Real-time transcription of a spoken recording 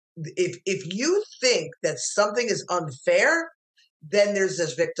if you think that something is unfair, then there's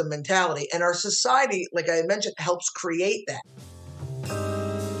this victim mentality. And our society, like I mentioned, helps create that.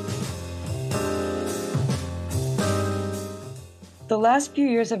 The last few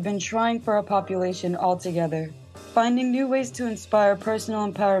years have been trying for our population altogether. Finding new ways to inspire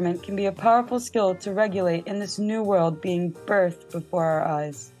personal empowerment can be a powerful skill to regulate in this new world being birthed before our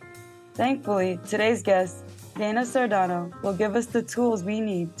eyes. Thankfully, today's guest, Dana Sardano, will give us the tools we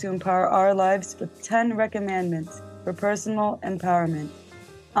need to empower our lives with 10 recommandments for personal empowerment.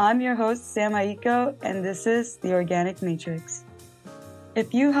 I'm your host, Sam Aiko, and this is The Organic Matrix.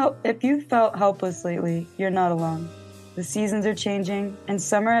 If you felt helpless lately, you're not alone. The seasons are changing, and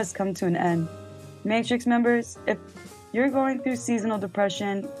summer has come to an end. Matrix members, if you're going through seasonal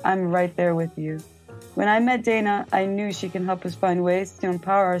depression, I'm right there with you. When I met Dana, I knew she can help us find ways to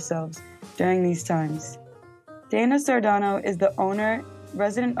empower ourselves during these times. Dana Sardano is the owner,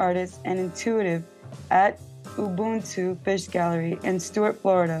 resident artist, and intuitive at Ubuntu Fish Gallery in Stuart,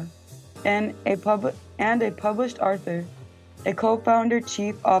 Florida, and a published author, a co-founder,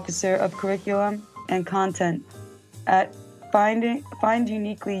 chief officer of curriculum and content at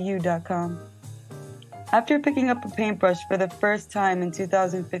finduniquelyyou.com. After picking up a paintbrush for the first time in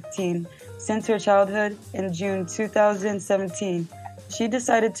 2015, since her childhood in June 2017, she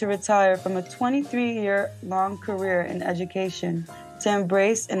decided to retire from a 23-year-long career in education to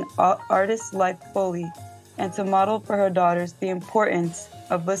embrace an artist's life fully and to model for her daughters the importance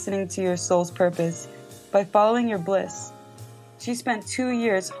of listening to your soul's purpose by following your bliss. She spent 2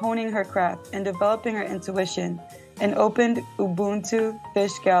 years honing her craft and developing her intuition and opened Ubuntu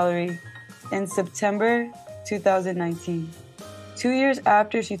Fish Gallery in September 2019. 2 years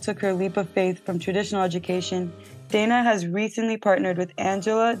after she took her leap of faith from traditional education, Dana has recently partnered with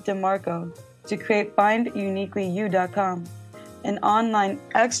Angela DeMarco to create finduniquelyyou.com, an online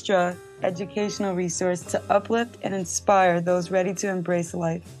extra educational resource to uplift and inspire those ready to embrace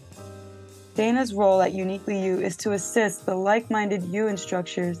life. Dana's role at Uniquely You is to assist the like-minded You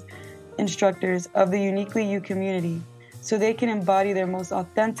instructors of the Uniquely You community so they can embody their most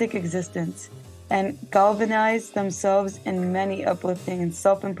authentic existence and galvanize themselves in many uplifting and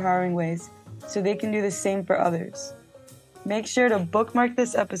self-empowering ways so they can do the same for others. Make sure to bookmark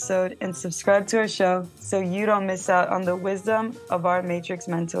this episode and subscribe to our show so you don't miss out on the wisdom of our Matrix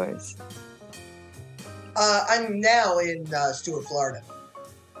mentors. I'm now in Stuart, Florida.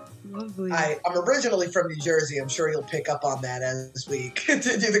 Lovely. I'm originally from New Jersey. I'm sure you'll pick up on that as we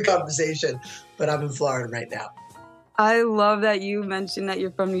continue the conversation, but I'm in Florida right now. I love that you mentioned that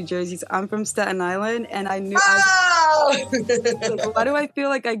you're from New Jersey. So I'm from Staten Island, and I knew. Like, why do I feel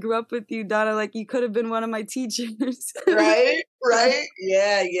like I grew up with you, Donna? Like you could have been one of my teachers. Right.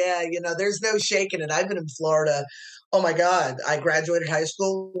 Yeah. There's no shaking it. I've been in Florida. Oh my God! I graduated high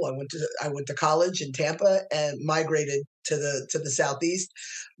school. I went to college in Tampa and migrated to the southeast.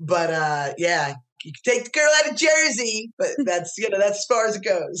 But yeah, you can take the girl out of Jersey, but that's as far as it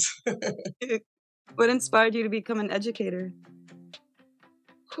goes. What inspired you to become an educator?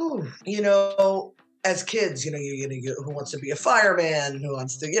 As kids, who wants to be a fireman, who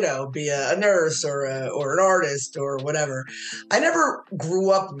wants to, be a nurse or an artist or whatever. I never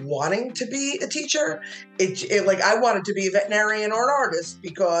grew up wanting to be a teacher. I wanted to be a veterinarian or an artist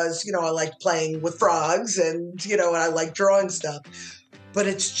because, I like playing with frogs and I like drawing stuff. But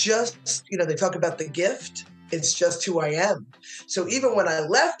it's just, they talk about the gift. It's just who I am. So even when I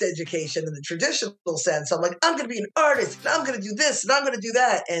left education in the traditional sense, I'm like, I'm going to be an artist and I'm going to do this and I'm going to do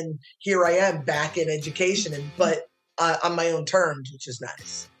that. And here I am back in education, but on my own terms, which is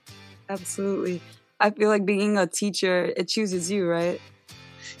nice. Absolutely. I feel like being a teacher, it chooses you, right?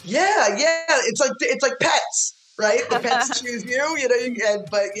 Yeah. It's like pets, right? The pets choose you,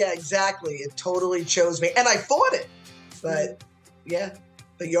 but yeah, exactly. It totally chose me. And I fought it. But yeah.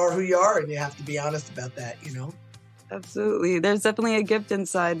 But you are who you are, and you have to be honest about that, Absolutely. There's definitely a gift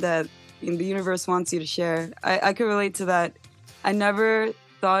inside that the universe wants you to share. I could relate to that. I never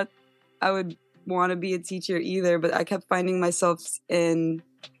thought I would want to be a teacher either, but I kept finding myself in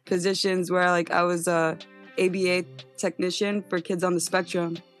positions where I was a ABA technician for kids on the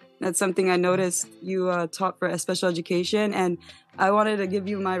spectrum. That's something I noticed you taught for special education, and I wanted to give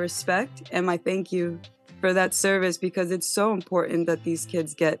you my respect and my thank you for that service because it's so important that these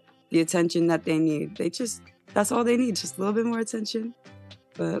kids get the attention that they need. That's all they need, just a little bit more attention.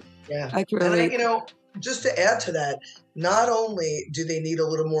 But yeah, I can relate. And just to add to that, not only do they need a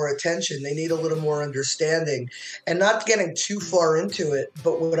little more attention, they need a little more understanding, and not getting too far into it.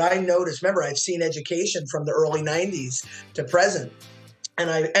 But what I noticed, remember, I've seen education from the early 90s to present.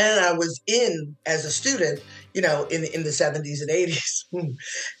 And I was as a student in the 70s and 80s.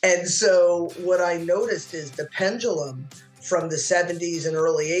 And so what I noticed is the pendulum from the 70s and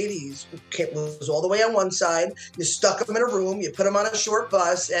early 80s was all the way on one side. You stuck them in a room, you put them on a short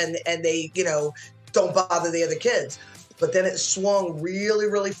bus, and they, don't bother the other kids. But then it swung really,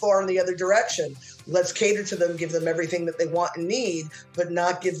 really far in the other direction. Let's cater to them, give them everything that they want and need, but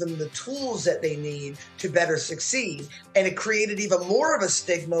not give them the tools that they need to better succeed. And it created even more of a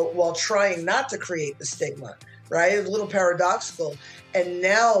stigma while trying not to create the stigma, right? It's a little paradoxical. And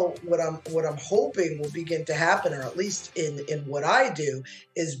now what I'm hoping will begin to happen, or at least in what I do,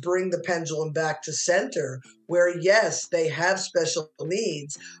 is bring the pendulum back to center, where yes, they have special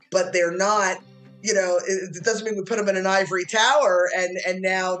needs, but they're not, it doesn't mean we put them in an ivory tower and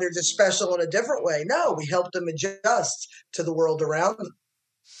now they're just special in a different way. No, we help them adjust to the world around them.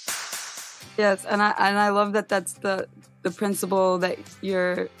 Yes, and I love that that's the principle that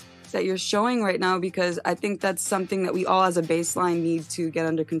you're showing right now, because I think that's something that we all as a baseline need to get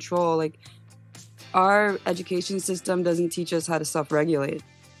under control. Like, our education system doesn't teach us how to self-regulate,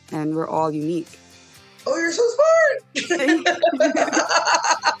 and we're all unique. Oh, you're so smart.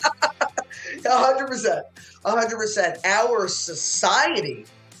 100%. 100%. Our society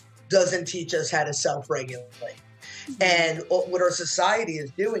doesn't teach us how to self-regulate. And what our society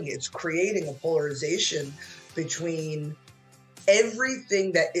is doing is creating a polarization between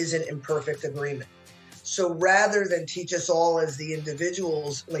everything that isn't in perfect agreement. So rather than teach us all as the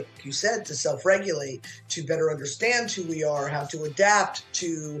individuals, like you said, to self-regulate, to better understand who we are, how to adapt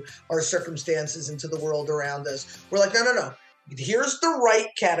to our circumstances and to the world around us, we're like, no. Here's the right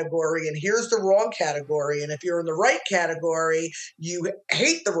category and here's the wrong category. And if you're in the right category, you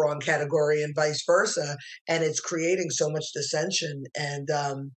hate the wrong category and vice versa. And it's creating so much dissension. And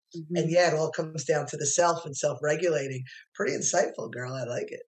yeah, it all comes down to the self and self-regulating. Pretty insightful, girl. I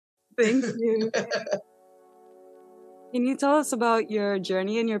like it. Thank you. Can you tell us about your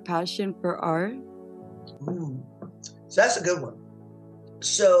journey and your passion for art? So that's a good one.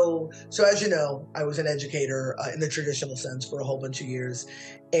 So as you know, I was an educator in the traditional sense for a whole bunch of years.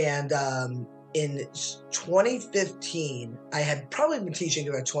 And in 2015, I had probably been teaching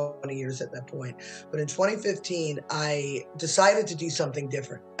about 20 years at that point. But in 2015, I decided to do something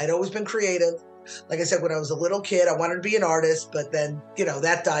different. I'd always been creative. Like I said, when I was a little kid, I wanted to be an artist, but then,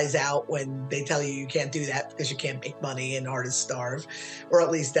 that dies out when they tell you can't do that because you can't make money and artists starve. Or at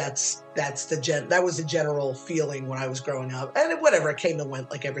least that was the general feeling when I was growing up. And whatever, it came and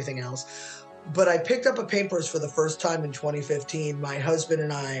went like everything else. But I picked up a paintbrush for the first time in 2015. My husband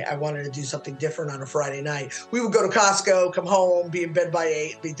and I wanted to do something different on a Friday night. We would go to Costco, come home, be in bed by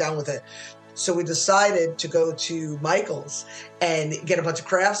 8, be done with it. So we decided to go to Michael's and get a bunch of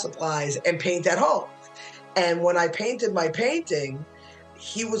craft supplies and paint at home. And when I painted my painting,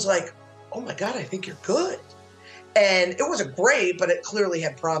 he was like, "Oh my God, I think you're good." And it wasn't great, but it clearly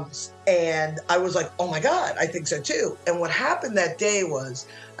had promise. And I was like, "Oh my God, I think so too." And what happened that day was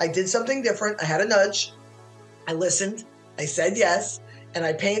I did something different. I had a nudge. I listened. I said yes. And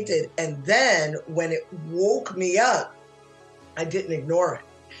I painted. And then when it woke me up, I didn't ignore it.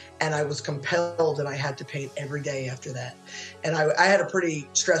 And I was compelled, and I had to paint every day after that. And I had a pretty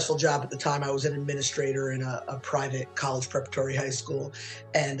stressful job at the time. I was an administrator in a private college preparatory high school.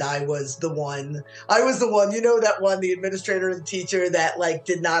 And I was the one, the administrator and teacher that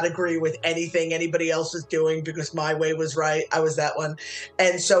did not agree with anything anybody else was doing because my way was right. I was that one.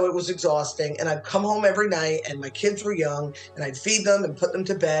 And so it was exhausting. And I'd come home every night, and my kids were young, and I'd feed them and put them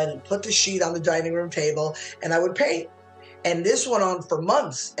to bed and put the sheet on the dining room table, and I would paint. And this went on for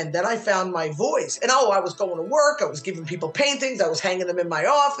months. And then I found my voice. And I was going to work. I was giving people paintings. I was hanging them in my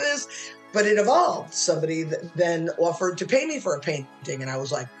office. But it evolved. Somebody then offered to pay me for a painting. And I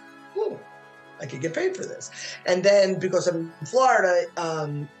was like, I could get paid for this. And then because I'm in Florida,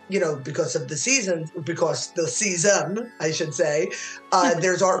 because the season, I should say,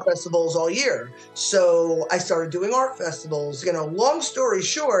 there's art festivals all year. So I started doing art festivals. Long story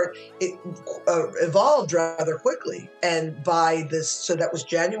short, it evolved rather quickly. And so that was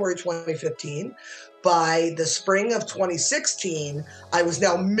January 2015. By the spring of 2016, I was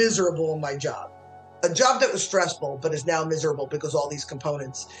now miserable in my job. A job that was stressful, but is now miserable because all these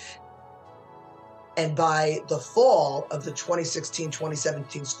components. And by the fall of the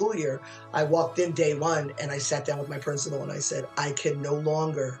 2016-2017 school year, I walked in day one and I sat down with my principal and I said, I can no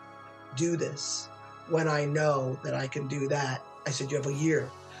longer do this when I know that I can do that. I said, you have a year.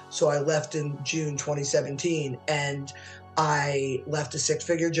 So I left in June 2017 and I left a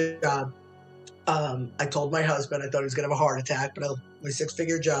 6-figure job. I told my husband, I thought he was going to have a heart attack, but I left my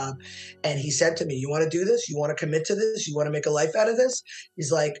 6-figure job. And he said to me, you want to do this? You want to commit to this? You want to make a life out of this?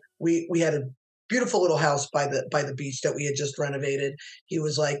 He's like, we had a beautiful little house by the beach that we had just renovated. He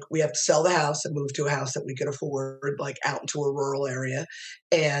was like, we have to sell the house and move to a house that we could afford, like out into a rural area.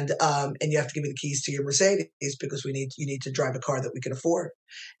 And you have to give me the keys to your Mercedes because you need to drive a car that we can afford.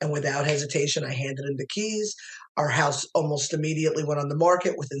 And without hesitation, I handed him the keys. Our house almost immediately went on the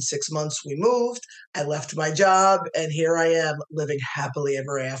market. Within 6 months, we moved. I left my job, and here I am living happily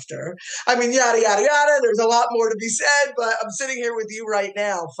ever after. I mean, yada, yada, yada. There's a lot more to be said, but I'm sitting here with you right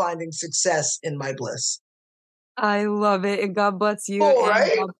now, finding success in my bliss. I love it, and God bless you, Cool, and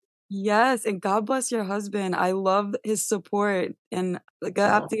right? yes, and God bless your husband. I love his support, and like, I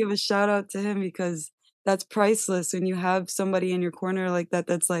have to give a shout out to him because that's priceless when you have somebody in your corner like that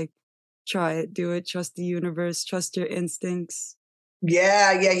that's like, "Try it, do it, trust the universe, trust your instincts."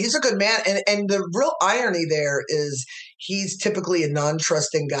 Yeah, yeah, he's a good man. And the real irony there is he's typically a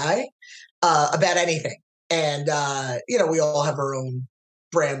non-trusting guy about anything. And we all have our own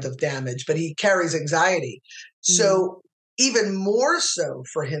brand of damage, but he carries anxiety. Mm. So even more so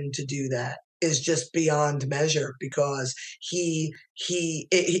for him to do that is just beyond measure because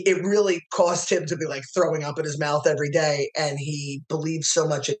it really caused him to be like throwing up in his mouth every day, and he believed so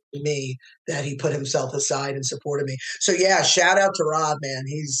much in me that he put himself aside and supported me. So yeah, shout out to Rob, man.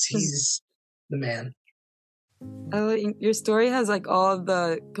 He's the man. Your story has like all of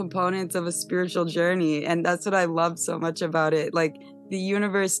the components of a spiritual journey, and that's what I love so much about it. Like the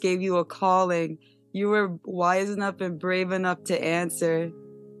universe gave you a calling. You were wise enough and brave enough to answer.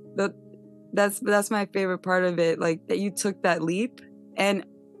 That that's my favorite part of it. Like that you took that leap, and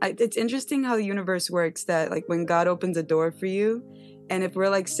it's interesting how the universe works. That like when God opens a door for you, and if we're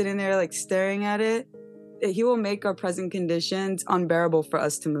like sitting there like staring at it, He will make our present conditions unbearable for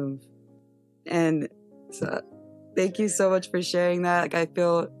us to move. And so thank you so much for sharing that. Like I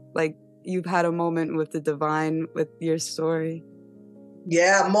feel like you've had a moment with the divine with your story.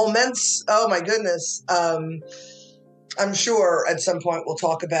 Yeah, moments. Oh my goodness. I'm sure at some point we'll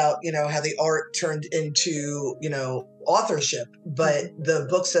talk about, how the art turned into, authorship. But the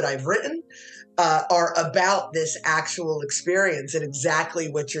books that I've written are about this actual experience and exactly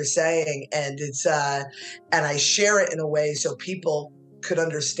what you're saying. And and I share it in a way so people could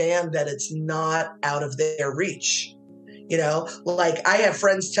understand that it's not out of their reach. Like I have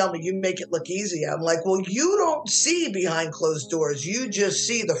friends tell me, you make it look easy. I'm like, well, you don't see behind closed doors. You just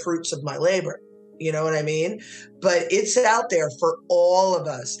see the fruits of my labor. You know what I mean? But it's out there for all of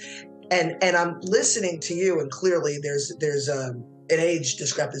us. And I'm listening to you, and clearly there's an age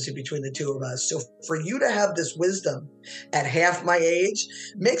discrepancy between the two of us. So for you to have this wisdom at half my age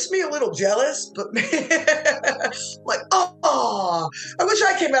makes me a little jealous, but like, oh, I wish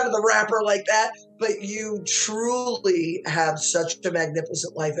I came out of the wrapper like that. But you truly have such a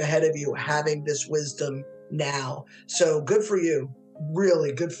magnificent life ahead of you, having this wisdom now. So good for you.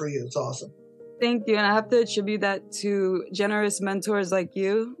 Really good for you. It's awesome. Thank you. And I have to attribute that to generous mentors like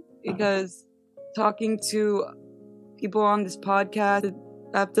you, because talking to people on this podcast,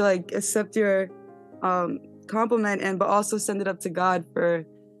 I have to like accept your compliment, but also send it up to God for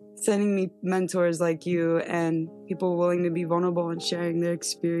sending me mentors like you and people willing to be vulnerable and sharing their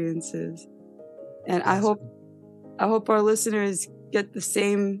experiences. And I hope our listeners get the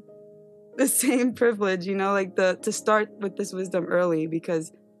same privilege, like to start with this wisdom early,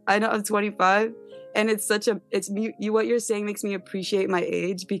 because I know I'm 25 and what you're saying makes me appreciate my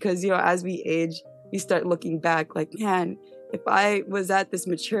age, because, as we age, we start looking back like, man, if I was at this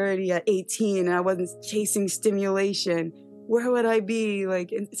maturity at 18 and I wasn't chasing stimulation, where would I be?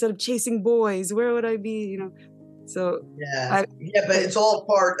 Like, instead of chasing boys, where would I be? So but it's all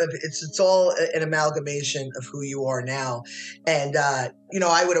part of it's all an amalgamation of who you are now. And I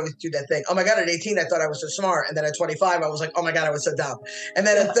would always do that thing. Oh my God, at 18 I thought I was so smart, and then at 25 I was like, oh my God, I was so dumb. And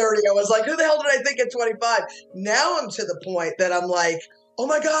then at 30 I was like, who the hell did I think at 25? Now I'm to the point that I'm like, oh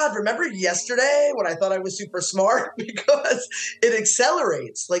my God, remember yesterday when I thought I was super smart? Because it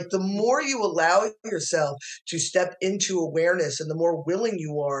accelerates. Like the more you allow yourself to step into awareness, and the more willing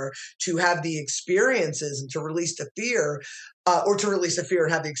you are to have the experiences and to release the fear, or to release the fear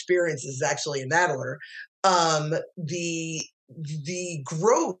and have the experiences, actually in that order, the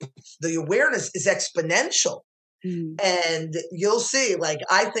growth, the awareness is exponential. And you'll see, like,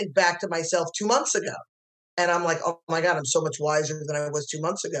 I think back to myself 2 months ago, and I'm like, oh my God, I'm so much wiser than I was 2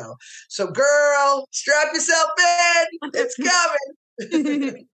 months ago. So girl, strap yourself in. It's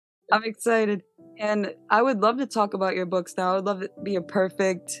coming. I'm excited. And I would love to talk about your books now. I would love it to be a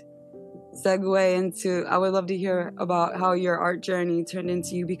perfect segue into, I would love to hear about how your art journey turned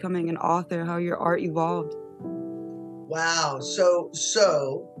into you becoming an author, how your art evolved. Wow. So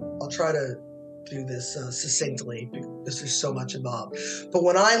I'll try to do this succinctly because there's so much involved. But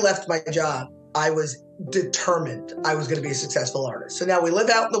when I left my job, I was determined I was going to be a successful artist. So now we live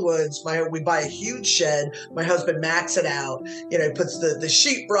out in the woods. We buy a huge shed. My husband max it out. He puts the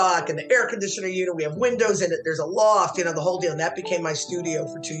sheetrock and the air conditioner unit. We have windows in it. There's a loft, the whole deal. And that became my studio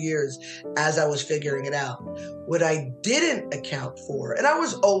for 2 years as I was figuring it out. What I didn't account for, and I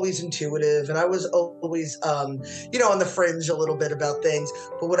was always intuitive and I was always, on the fringe a little bit about things.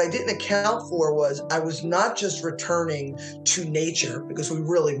 But what I didn't account for was I was not just returning to nature, because we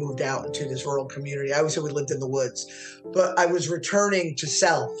really moved out into this rural community. I always said we lived in the woods, but I was returning to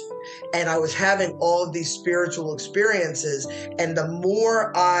self, and I was having all of these spiritual experiences. And the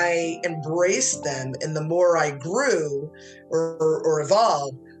more I embraced them and the more I grew or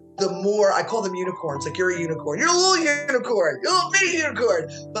evolved, the more I call them unicorns. Like, you're a unicorn. You're a little unicorn. You're a little mini unicorn.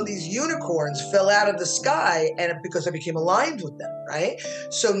 But these unicorns fell out of the sky, and because I became aligned with them, right?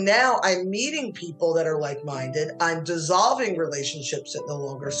 So now I'm meeting people that are like-minded. I'm dissolving relationships that no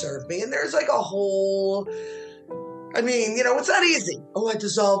longer serve me. And there's like a whole... it's not easy. Oh, I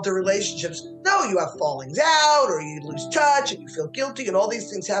dissolved the relationships. No, you have fallings out, or you lose touch and you feel guilty, and all these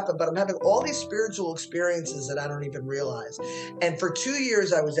things happen. But I'm having all these spiritual experiences that I don't even realize. And for 2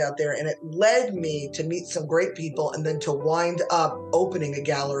 years I was out there, and it led me to meet some great people and then to wind up opening a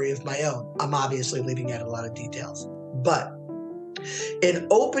gallery of my own. I'm obviously leaving out a lot of details. But in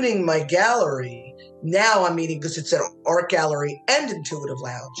opening my gallery, now I'm meeting, because it's an art gallery and intuitive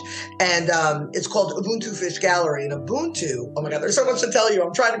lounge. And it's called Ubuntu Fish Gallery. And Ubuntu, oh my God, there's so much to tell you.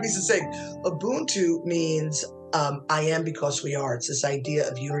 I'm trying to be succinct. Ubuntu means I am because we are. It's this idea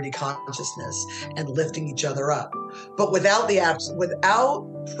of unity consciousness and lifting each other up, but without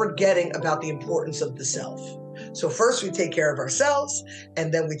forgetting about the importance of the self. So first we take care of ourselves,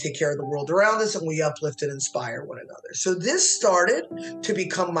 and then we take care of the world around us, and we uplift and inspire one another. So this started to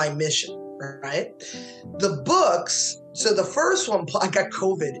become my mission, right? The books, so the first one, I got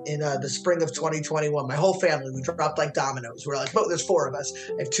COVID in the spring of 2021. My whole family, we dropped like dominoes. We're like, oh, there's 4 of us.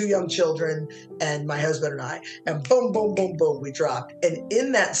 I have 2 young children and my husband and I, and boom, boom, boom, boom, we dropped. And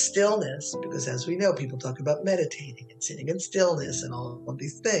in that stillness, because as we know, people talk about meditating and sitting in stillness and all of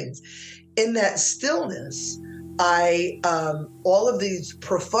these things. In that stillness, all of these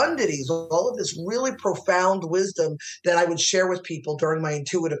profundities, all of this really profound wisdom that I would share with people during my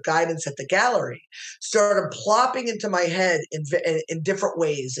intuitive guidance at the gallery started plopping into my head in different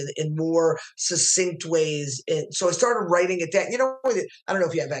ways, in more succinct ways. And so I started writing it down. I don't know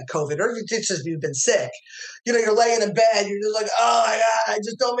if you have had COVID or if it's just you've been sick. You're laying in bed, you're just like, oh my God,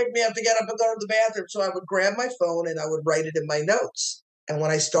 just don't make me have to get up and go to the bathroom. So I would grab my phone and I would write it in my notes. And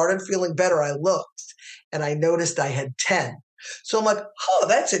when I started feeling better, I looked and I noticed I had 10. So I'm like, oh,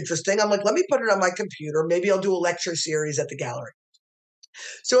 that's interesting. I'm like, let me put it on my computer. Maybe I'll do a lecture series at the gallery.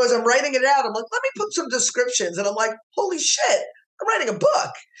 So as I'm writing it out, I'm like, let me put some descriptions. And I'm like, holy shit, I'm writing a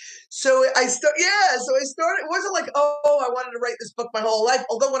book. So I started, it wasn't like, oh, I wanted to write this book my whole life.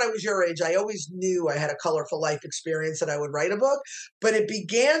 Although when I was your age, I always knew I had a colorful life experience and I would write a book, but it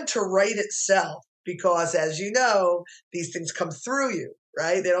began to write itself because, as you know, these things come through you,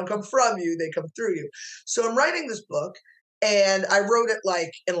 right? They don't come from you, they come through you. So I'm writing this book and I wrote it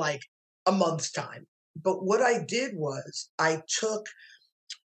in a month's time. But what I did was I took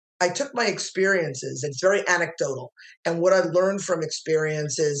my experiences, it's very anecdotal, and what I learned from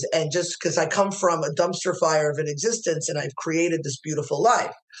experiences, and just because I come from a dumpster fire of an existence and I've created this beautiful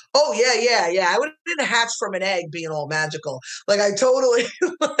life. Oh, yeah. I didn't hatch from an egg being all magical. Like I totally,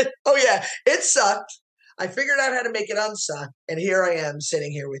 oh yeah, it sucked. I figured out how to make it unsuck, and here I am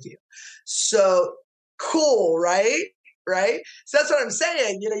sitting here with you. So cool, right? Right? So that's what I'm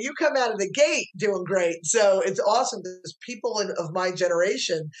saying. You come out of the gate doing great. So it's awesome because people of my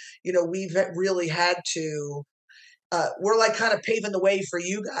generation, we've really had to, we're like kind of paving the way for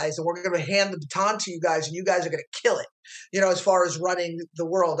you guys, and we're going to hand the baton to you guys, and you guys are going to kill it, as far as running the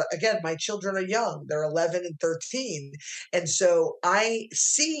world. Again, my children are young. They're 11 and 13. And so I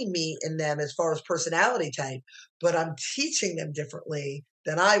see me in them as far as personality type, but I'm teaching them differently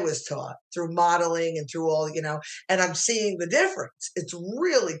than I was taught through modeling and through all, and I'm seeing the difference. It's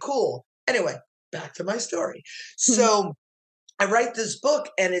really cool. Anyway, back to my story. So I write this book,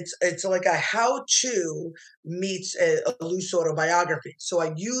 and it's like a how-to meets a loose autobiography. So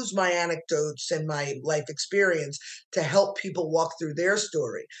I use my anecdotes and my life experience to help people walk through their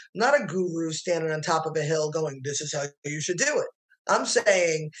story. I'm not a guru standing on top of a hill going, this is how you should do it. I'm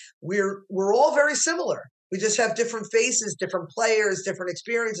saying we're all very similar. We just have different faces, different players, different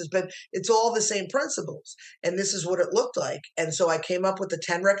experiences, but it's all the same principles. And this is what it looked like. And so I came up with the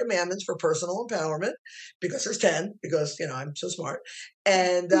 10 recommendments for personal empowerment, because there's 10, because, I'm so smart.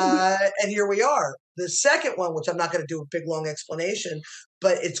 And here we are. The second one, which I'm not going to do a big, long explanation,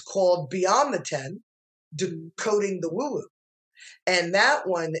 but it's called Beyond the 10, Decoding the Woo-Woo. And that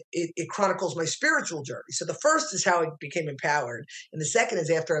one, it chronicles my spiritual journey. So the first is how I became empowered. And the second is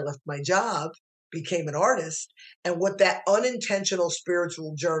after I left my job, became an artist, and what that unintentional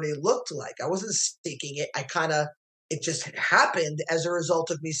spiritual journey looked like. I wasn't seeking it. It just happened as a result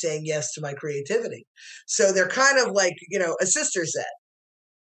of me saying yes to my creativity. So they're kind of like, a sister set.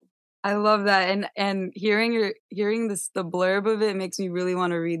 I love that. And hearing the blurb of it makes me really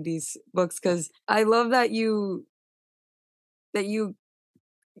want to read these books, because I love that you're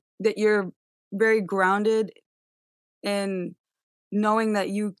very grounded in knowing that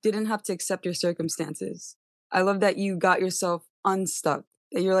you didn't have to accept your circumstances. I love that you got yourself unstuck.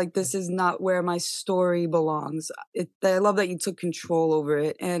 That you're like, this is not where my story belongs. I love that you took control over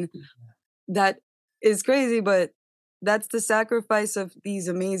it. And that is crazy, but that's the sacrifice of these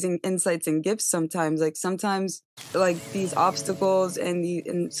amazing insights and gifts sometimes. Sometimes these obstacles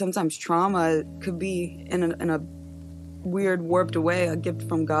and sometimes trauma could be in a weird, warped way, a gift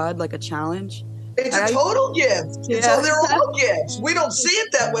from God, like a challenge. It's a total gift. Yeah. They're all gifts. We don't see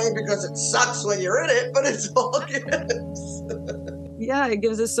it that way because it sucks when you're in it, but it's all gifts. Yeah, it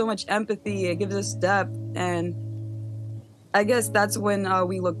gives us so much empathy. It gives us depth. And I guess that's when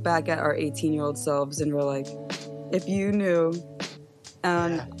we look back at our 18-year-old selves and we're like, if you knew.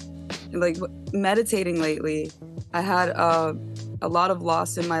 Meditating lately, I had a lot of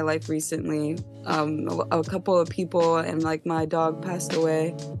loss in my life recently. A couple of people and my dog passed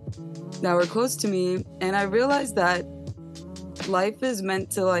away that were close to me. And I realized that life is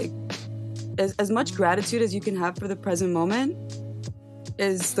meant to as much gratitude as you can have for the present moment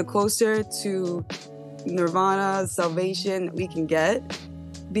is the closer to nirvana, salvation we can get,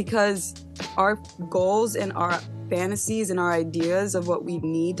 because our goals and our fantasies and our ideas of what we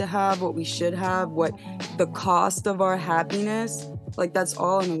need to have, what we should have, what the cost of our happiness, that's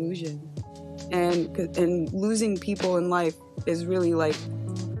all an illusion. And losing people in life is really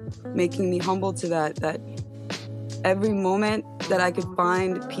making me humble to that every moment that I could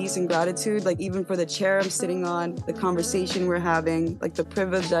find peace and gratitude, even for the chair I'm sitting on, the conversation we're having, the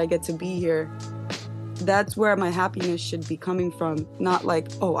privilege that I get to be here, that's where my happiness should be coming from. Not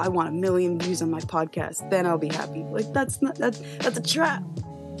oh, I want 1 million views on my podcast, then I'll be happy. That's a trap.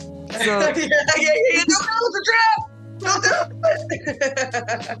 So yeah, don't know it's a trap. Don't do it.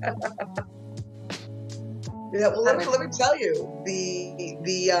 Yeah, well, let me tell you,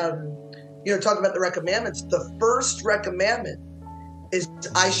 talking about the recommandments, the first recommandment is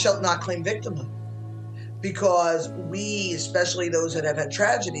I shall not claim victimhood, because we, especially those that have had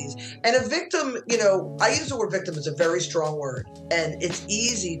tragedies, and a victim, I use the word victim as a very strong word, and it's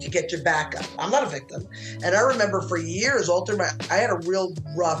easy to get your back up. I'm not a victim. And I remember for years, I had a real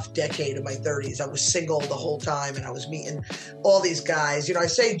rough decade in my 30s. I was single the whole time, and I was meeting all these guys. I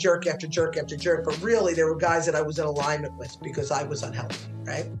say jerk after jerk after jerk, but really there were guys that I was in alignment with because I was unhealthy,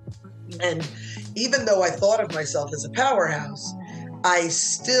 right? And even though I thought of myself as a powerhouse, I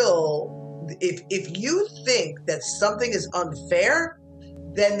still... If you think that something is unfair,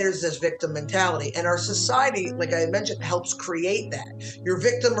 then there's this victim mentality. And our society, like I mentioned, helps create that. You're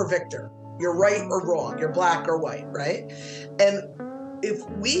victim or victor. You're right or wrong. You're black or white, right? And if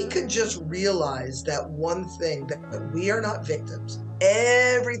we could just realize that one thing, that we are not victims.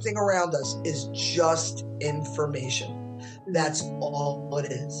 Everything around us is just information. That's all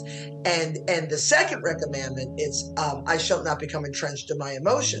it is. And the second recommendment is, I shall not become entrenched in my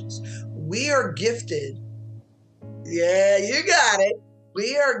emotions. We are gifted. Yeah, you got it.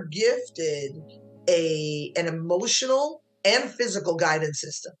 We are gifted an emotional and physical guidance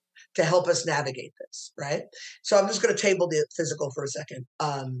system to help us navigate this, right? So I'm just going to table the physical for a second.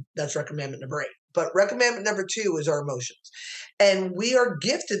 That's recommendment number 8. But recommendment number 2 is our emotions. And we are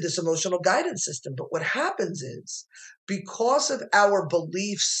gifted this emotional guidance system. But what happens is, because of our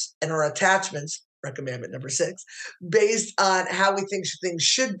beliefs and our attachments, recommendment number 6, based on how we think things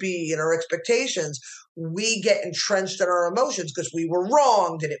should be and our expectations, we get entrenched in our emotions because we were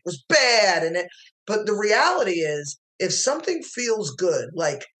wronged and it was bad. But the reality is, if something feels good,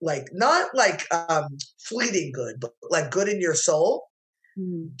 not fleeting good, but good in your soul,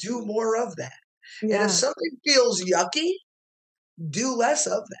 do more of that. Yeah. And if something feels yucky, do less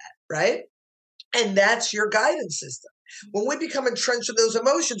of that, right? And that's your guidance system. When we become entrenched in those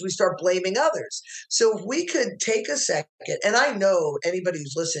emotions, we start blaming others. So if we could take a second, and I know anybody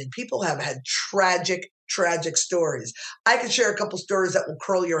who's listening, people have had tragic stories. I could share a couple stories that will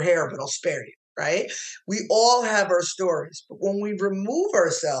curl your hair, but I'll spare you, right? We all have our stories. But when we remove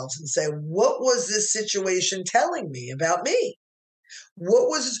ourselves and say, what was this situation telling me about me?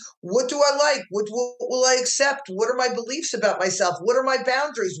 What do I like? What will I accept? What are my beliefs about myself? What are my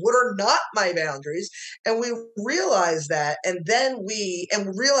boundaries? What are not my boundaries? And we realize that, and then we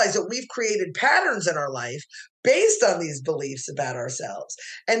realize that we've created patterns in our life based on these beliefs about ourselves.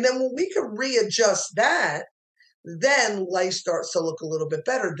 And then when we can readjust that, then life starts to look a little bit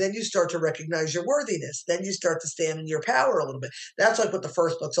better. Then you start to recognize your worthiness. Then you start to stand in your power a little bit. That's like what the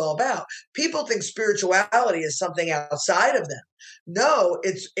first book's all about. People think spirituality is something outside of them. No,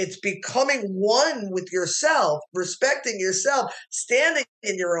 it's becoming one with yourself, respecting yourself, standing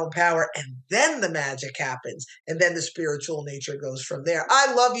in your own power, and then the magic happens. And then the spiritual nature goes from there.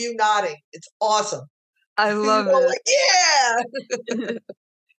 I love you nodding. It's awesome. I love it. Like, yeah.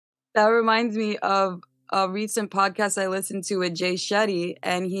 That reminds me of a recent podcast I listened to with Jay Shetty,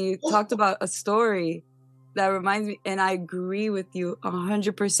 and he talked about a story that reminds me, and I agree with you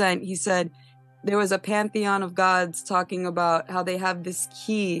 100%. He said there was a pantheon of gods talking about how they have this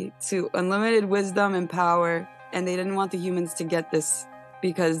key to unlimited wisdom and power, and they didn't want the humans to get this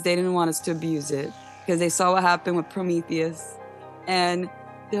because they didn't want us to abuse it, because they saw what happened with Prometheus. And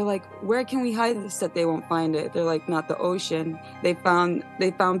they're like, where can we hide this that they won't find it? They're like, not the ocean. They found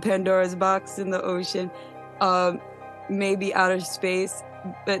Pandora's box in the ocean, maybe outer space.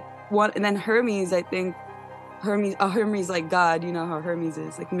 But and then Hermes, I think, Hermes like God, you know how Hermes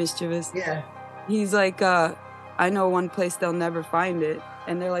is, like mischievous. Yeah. He's like, I know one place they'll never find it.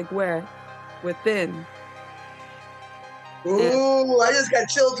 And they're like, where? Within. Ooh, I just got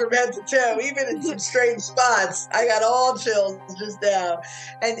chills from head to toe, even in some strange spots. I got all chills just now.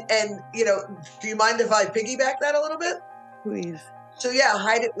 And you know, do you mind if I piggyback that a little bit? Please. So yeah,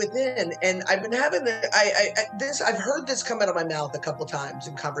 hide it within. And I've been having I've heard this come out of my mouth a couple times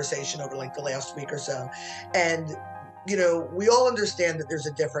in conversation over like the last week or so. And you know, we all understand that there's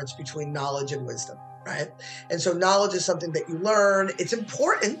a difference between knowledge and wisdom, right? And so knowledge is something that you learn. It's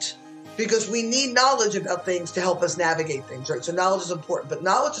important, because we need knowledge about things to help us navigate things, right? So knowledge is important, but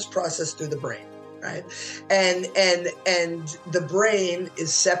knowledge is processed through the brain, right? And the brain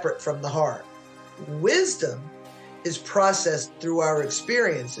is separate from the heart. Wisdom is processed through our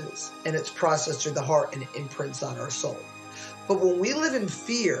experiences, and it's processed through the heart, and it imprints on our soul. But when we live in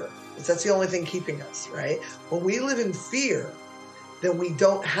fear, that's the only thing keeping us, right? When we live in fear, then we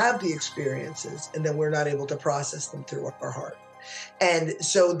don't have the experiences, and then we're not able to process them through our heart. And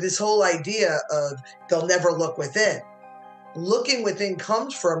so this whole idea of they'll never look within. Looking within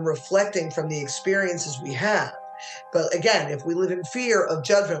comes from reflecting from the experiences we have. But again, if we live in fear of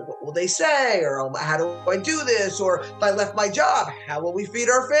judgment, what will they say? Or how do I do this? Or if I left my job, how will we feed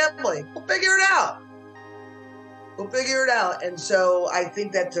our family? We'll figure it out. And so I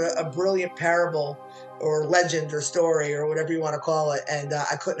think that's a brilliant parable or legend or story or whatever you want to call it. And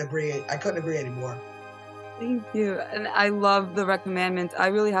I couldn't agree anymore. Thank you. And I love the Recommandments. I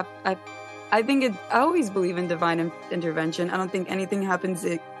really have, I always believe in divine intervention. I don't think anything happens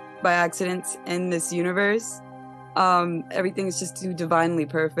by accident in this universe. Everything is just too divinely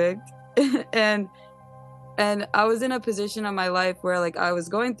perfect. and I was in a position of my life where like I was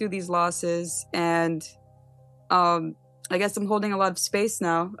going through these losses, and I guess I'm holding a lot of space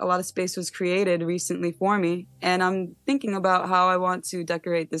now. A lot of space was created recently for me, and I'm thinking about how I want to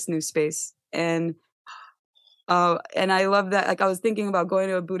decorate this new space. And I love that. Like I was thinking about going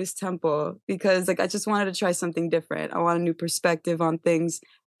to a Buddhist temple because like I just wanted to try something different. I want a new perspective on things.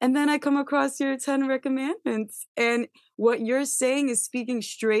 And then I come across your 10 recommendments, and what you're saying is speaking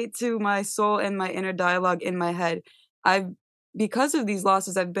straight to my soul and my inner dialogue in my head. Because of these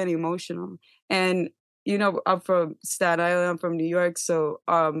losses, I've been emotional. And you know, I'm from Staten Island, I'm from New York, so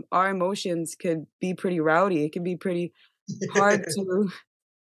our emotions could be pretty rowdy. It can be pretty hard to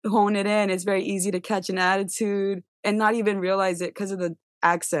hone it in. It's very easy to catch an attitude and not even realize it because of the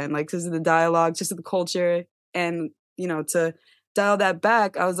accent, like because of the dialogue, just of the culture. And, you know, to dial that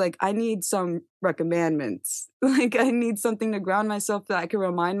back, I was like, I need some recommendments. Like I need something to ground myself, that I can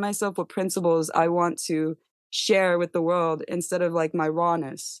remind myself what principles I want to share with the world instead of like my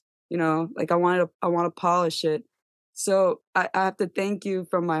rawness, you know, like I want to polish it. So I have to thank you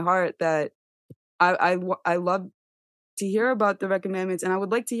from my heart that I love to hear about the Recommandments, and I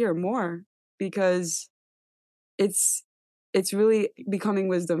would like to hear more because it's really becoming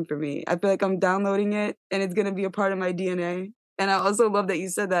wisdom for me. I feel like I'm downloading it and it's going to be a part of my DNA. And I also love that you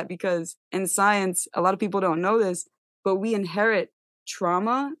said that, because in science, a lot of people don't know this, but we inherit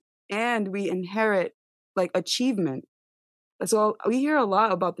trauma and we inherit like achievement. So we hear a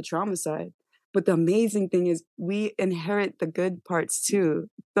lot about the trauma side, but the amazing thing is we inherit the good parts too.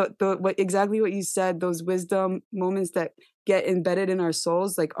 Exactly what you said, those wisdom moments that get embedded in our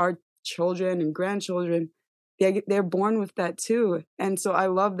souls, like our children and grandchildren, they're born with that too. And so I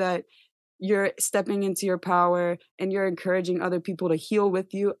love that you're stepping into your power and you're encouraging other people to heal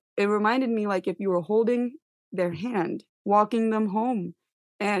with you. It reminded me like if you were holding their hand, walking them home.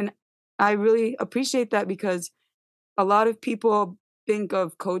 And I really appreciate that because a lot of people think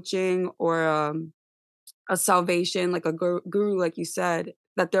of coaching or a salvation, like a guru, like you said,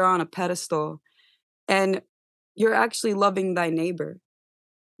 that they're on a pedestal. And you're actually loving thy neighbor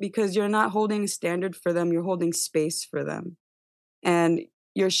because you're not holding a standard for them, you're holding space for them. And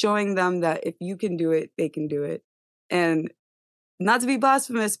you're showing them that if you can do it, they can do it. And not to be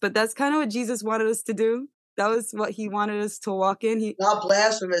blasphemous, but that's kind of what Jesus wanted us to do. That was what he wanted us to walk in. Not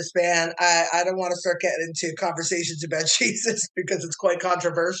blasphemous, man. I don't want to start getting into conversations about Jesus because it's quite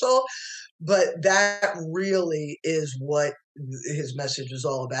controversial, but that really is what his message was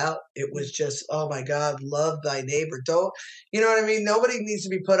all about. It was just, oh my God, love thy neighbor. Don't, you know what I mean? Nobody needs to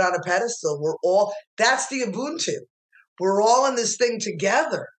be put on a pedestal. That's the Ubuntu. We're all in this thing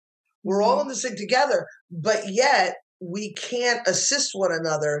together. We're all in this thing together, but yet we can't assist one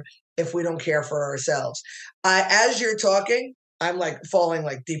another if we don't care for ourselves. As you're talking, I'm like falling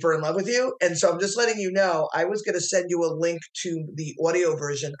like deeper in love with you. And so I'm just letting you know, I was going to send you a link to the audio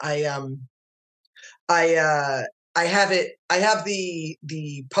version. I I have it. I have the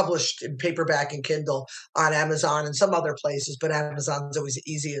published in paperback and Kindle on Amazon and some other places, but Amazon's always the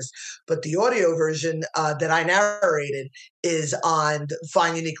easiest. But the audio version that I narrated is on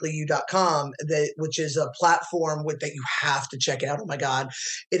finduniquelyu.com, which is a platform that you have to check out. Oh my God.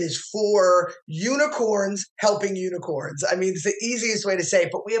 It is for unicorns helping unicorns. I mean, it's the easiest way to say it,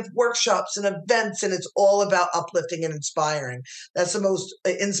 but we have workshops and events and it's all about uplifting and inspiring. That's the most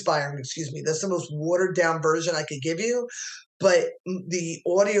inspiring, excuse me. That's the most watered down version I could give you. But the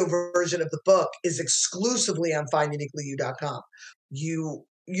audio version of the book is exclusively on finduniquelyu.com.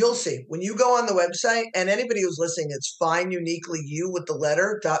 You'll see when you go on the website, and anybody who's listening, it's finduniquelyu with the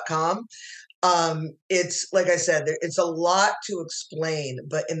letter.com. It's like I said, it's a lot to explain,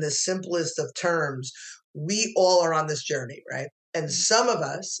 but in the simplest of terms, we all are on this journey, right? And some of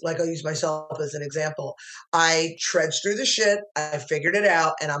us, like I'll use myself as an example, I trudged through the shit, I figured it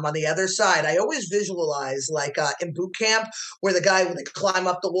out, and I'm on the other side. I always visualize like in boot camp where when they climb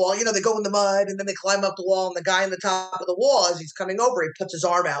up the wall, they go in the mud and then they climb up the wall, and the guy on the top of the wall, as he's coming over, he puts his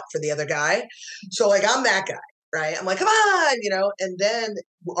arm out for the other guy. So like I'm that guy. Right. I'm like, come on, and then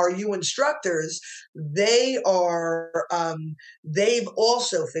our you instructors, they've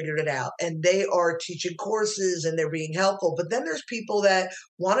also figured it out and they are teaching courses and they're being helpful. But then there's people that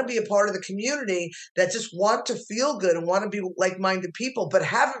want to be a part of the community that just want to feel good and want to be like-minded people, but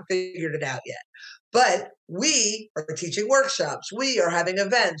haven't figured it out yet. But we are teaching workshops. We are having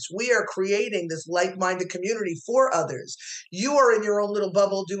events. We are creating this like-minded community for others. You are in your own little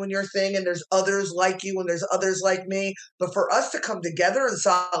bubble doing your thing, and there's others like you, and there's others like me. But for us to come together in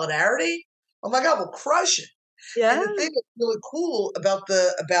solidarity, oh my God, we'll crush it. Yeah. And the thing that's really cool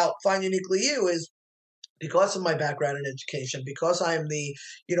about Find Uniquely You is, because of my background in education, because I am the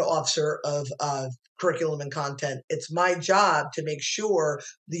officer of curriculum and content, it's my job to make sure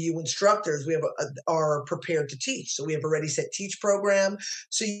the U instructors are prepared to teach. So we have a Ready Set Teach program.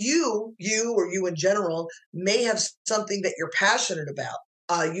 So you or you in general may have something that you're passionate about.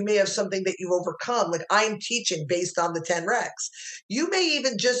 You may have something that you've overcome. Like I'm teaching based on the 10 Recs. You may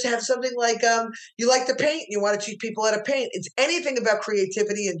even just have something like you like to paint. You want to teach people how to paint. It's anything about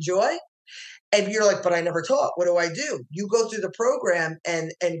creativity and joy. And you're like, but I never taught. What do I do? You go through the program,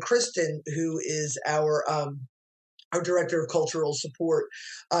 and Kristen, who is our director of cultural support,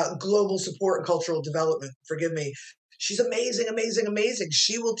 global support and cultural development, forgive me, she's amazing, amazing, amazing.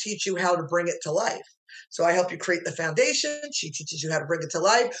 She will teach you how to bring it to life. So I help you create the foundation. She teaches you how to bring it to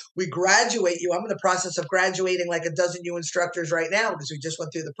life. We graduate you. I'm in the process of graduating like a dozen new instructors right now because we just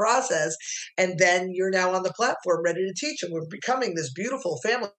went through the process. And then you're now on the platform ready to teach. And we're becoming this beautiful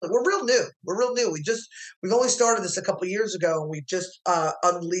family. We're real new. We're real new. We've only started this a couple of years ago, and we've just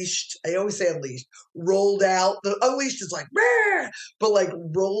unleashed. I always say unleashed. Rolled out. The unleashed is like, Meh! But like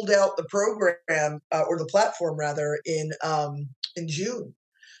rolled out the program or the platform rather in June.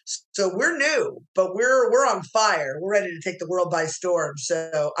 So we're new, but we're on fire. We're ready to take the world by storm.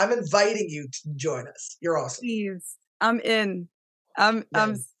 So I'm inviting you to join us. You're awesome. Please, I'm in. I'm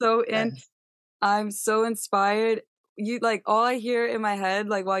so in. Yes. I'm so inspired. You like all I hear in my head,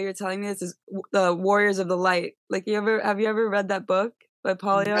 like while you're telling me this, is the Warriors of the Light. Like have you ever read that book by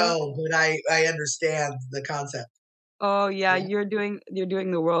Polio? No, but I understand the concept. Oh yeah, you're doing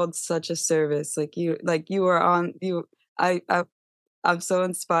the world such a service. You are on you. I'm so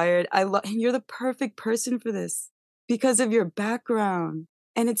inspired. And you're the perfect person for this because of your background.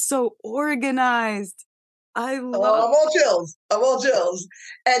 And it's so organized. I Oh, love. I'm all chills. I'm all chills.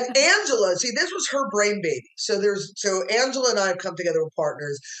 And Angela, see, this was her brain baby. So Angela and I have come together with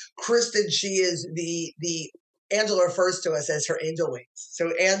partners. Kristen, she is the Angela refers to us as her angel wings.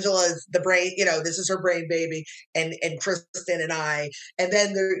 So Angela is the brain, this is her brain baby, and Kristen and I, and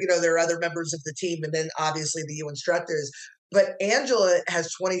then there are other members of the team, and then obviously the U instructors. But Angela has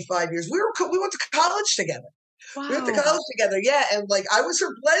 25 years. We went to college together. We went to Wow. college together, yeah, and like I was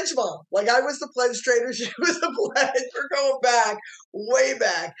her pledge mom. Like I was the pledge trainer, she was the pledge. We're going back, way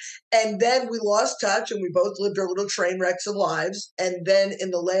back. And then we lost touch and we both lived our little train wrecks of lives. And then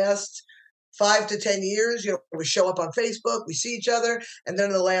in the last 5 to 10 years, we show up on Facebook, we see each other. And then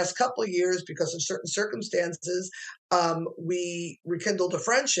in the last couple of years, because of certain circumstances, we rekindled a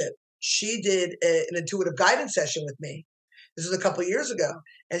friendship. She did an intuitive guidance session with me. This was a couple of years ago.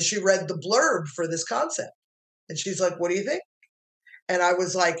 And she read the blurb for this concept. And she's like, what do you think? And I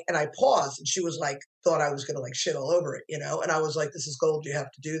was like, and I paused and she was like, thought I was going to like shit all over it, And I was like, this is gold. You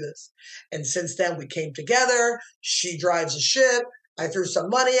have to do this. And since then we came together. She drives a ship. I threw some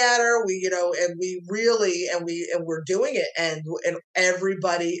money at her. And we really, and we're doing it. And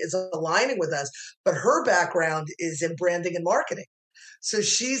everybody is aligning with us. But her background is in branding and marketing. So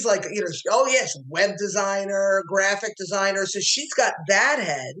she's like, oh yes, web designer, graphic designer. So she's got that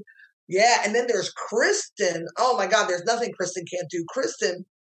head. Yeah. And then there's Kristen. Oh my God, there's nothing Kristen can't do. Kristen,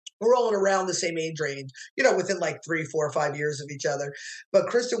 we're all in around the same age range, within like 3, 4, 5 years of each other. But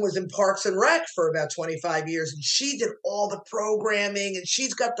Kristen was in Parks and Rec for about 25 years, and she did all the programming, and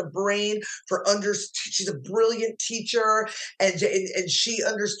she's got the brain she's a brilliant teacher, and she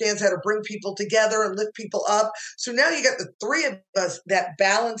understands how to bring people together and lift people up. So now you got the three of us that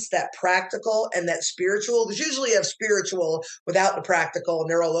balance that practical and that spiritual. Because usually you have spiritual without the practical, and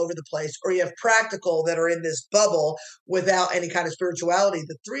they're all over the place, or you have practical that are in this bubble without any kind of spirituality.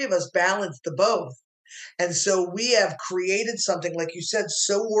 The three of us balance the both. And so we have created something, like you said,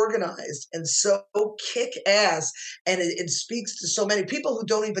 so organized and so kick ass. And it speaks to so many people who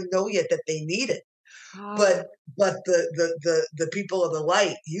don't even know yet that they need it. Wow. But the people of the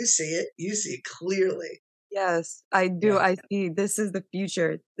light, you see it clearly. Yes, I do. Yeah. I see this is the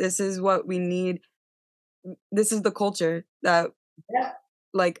future. This is what we need. This is the culture that Yeah.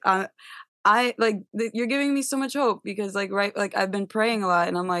 like I like you're giving me so much hope because like I've been praying a lot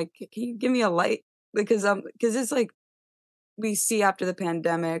and I'm like, can you give me a light? Because it's like we see after the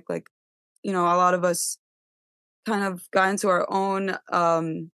pandemic, like, a lot of us kind of got into our own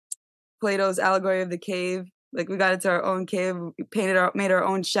Plato's allegory of the cave. Like we got into our own cave, we made our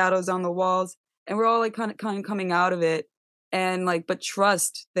own shadows on the walls, and we're all like kind of coming out of it. And like, but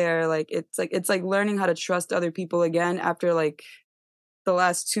trust there, it's like learning how to trust other people again after like the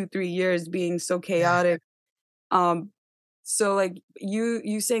last 2-3 years being so Yeah. chaotic. Um, so like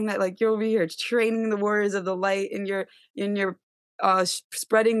you saying that like you're over here training the warriors of the light, and you're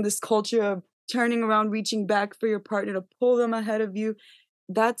spreading this culture of turning around, reaching back for your partner to pull them ahead of you.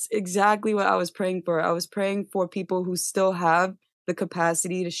 That's exactly what I was praying for. I was praying for people who still have the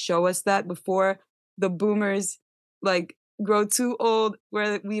capacity to show us that before the boomers like grow too old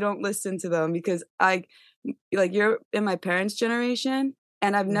where we don't listen to them, because you're in my parents' generation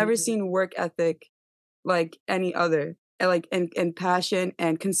and I've never Mhm. seen work ethic like any other, and like and passion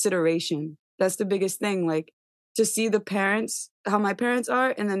and consideration. That's the biggest thing. Like to see the parents, how my parents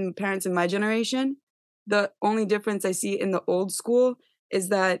are, and then parents in my generation. The only difference I see in the old school is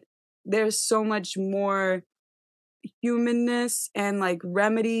that there's so much more humanness and like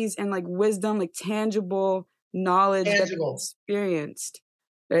remedies and like wisdom, like tangible knowledge that they Tangible. experienced.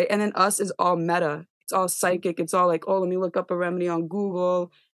 Right. And then us is all meta. It's all psychic. It's all like, oh, let me look up a remedy on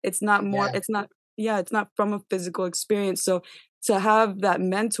Google. It's not more, Yeah. it's not, yeah, it's not from a physical experience. So to have that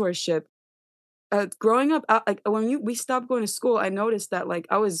mentorship, growing up, like when we stopped going to school, I noticed that like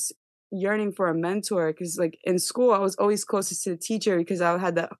I was yearning for a mentor because like in school, I was always closest to the teacher because I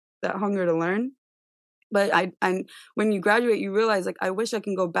had that hunger to learn. But I when you graduate, you realize like I wish I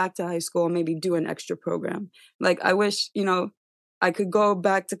can go back to high school and maybe do an extra program. Like I wish, I could go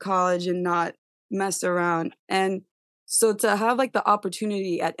back to college and not mess around. And so to have like the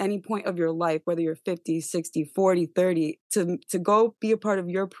opportunity at any point of your life, whether you're 50, 60, 40, 30, to go be a part of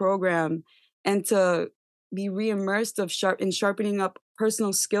your program and to be re-immersed in sharpening up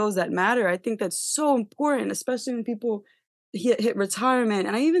personal skills that matter. I think that's so important, especially when people hit retirement.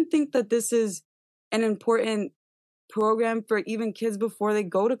 And I even think that this is an important program for even kids before they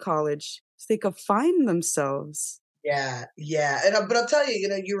go to college, so they could find themselves. Yeah, yeah, but I'll tell you,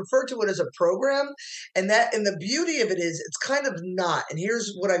 you refer to it as a program, and the beauty of it is, it's kind of not. And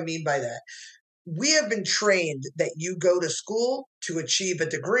here's what I mean by that. we have been trained that you go to school to achieve a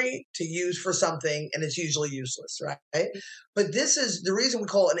degree to use for something, and it's usually useless, right? But this is the reason we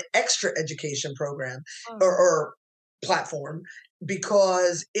call it an extra education program or platform,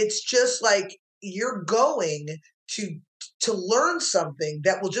 because it's just like you're going to learn something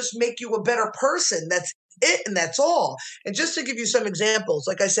that will just make you a better person. That's it, and that's all. And just to give you some examples,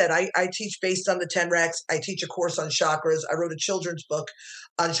 like I said, I teach based on the 10 recs. I teach a course on chakras. I wrote a children's book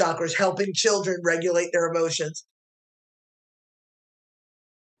on chakras, helping children regulate their emotions.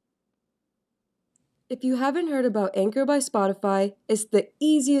 If you haven't heard about Anchor by Spotify, it's the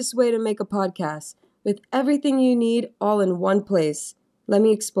easiest way to make a podcast with everything you need all in one place. Let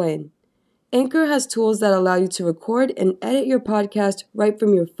me explain. Anchor has tools that allow you to record and edit your podcast right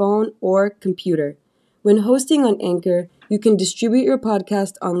from your phone or computer. When hosting on Anchor, you can distribute your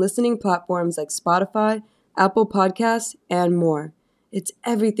podcast on listening platforms like Spotify, Apple Podcasts, and more. It's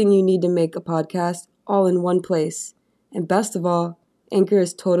everything you need to make a podcast all in one place. And best of all, Anchor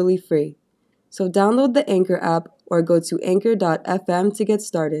is totally free. So download the Anchor app or go to anchor.fm to get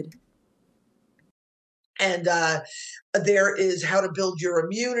started. And there is how to build your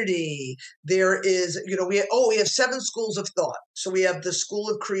immunity. There is, we have 7 schools of thought. So we have the School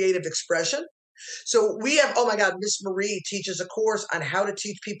of Creative Expression. So we have, oh my God, Miss Marie teaches a course on how to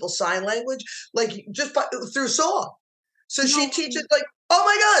teach people sign language, like just through song. So she teaches like, oh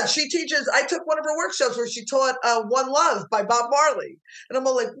my God, I took one of her workshops where she taught One Love by Bob Marley. And I'm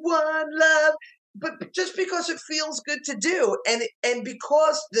all like, One Love. But just because it feels good to do, and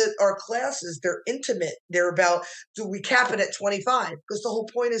because our classes, they're intimate, we cap it at 25, because the whole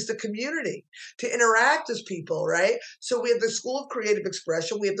point is the community, to interact as people, right? So we have the School of Creative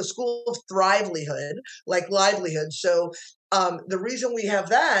Expression, we have the School of Thrivelihood, like livelihood. So the reason we have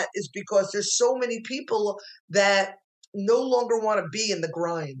that is because there's so many people that no longer want to be in the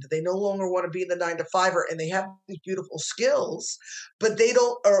grind. They no longer want to be in the 9-to-5er, and they have these beautiful skills, but they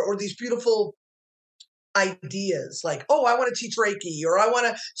don't, or these beautiful ideas like, oh, I want to teach Reiki, or I want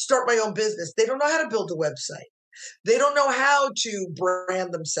to start my own business. They don't know how to build a website. They don't know how to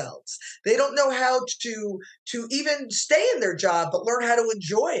brand themselves. They don't know how to even stay in their job, but learn how to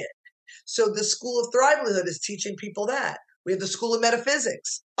enjoy it. So the School of Thrivelihood is teaching people that. We have the School of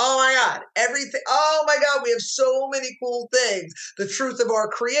Metaphysics. Oh my God, everything. Oh my God, we have so many cool things. The truth of our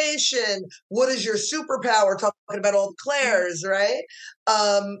creation. What is your superpower? Talking about all the Claires, right?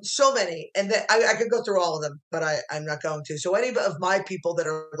 So many. And I could go through all of them, but I'm not going to. So any of my people that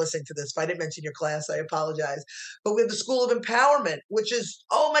are listening to this, if I didn't mention your class, I apologize. But we have the School of Empowerment, which is,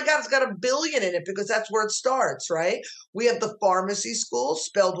 oh my God, it's got 1 billion in it, because that's where it starts, right? We have the Pharmacy School,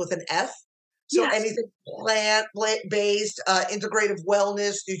 spelled with an F. So yes. Anything plant-based, integrative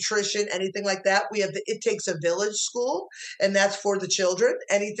wellness, nutrition, anything like that. We have the It Takes a Village School, and that's for the children.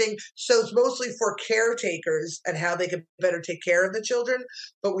 Anything. So it's mostly for caretakers and how they can better take care of the children.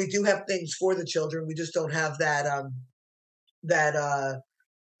 But we do have things for the children. We just don't have that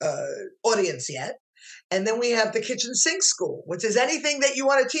audience yet. And then we have the Kitchen Sink School, which is anything that you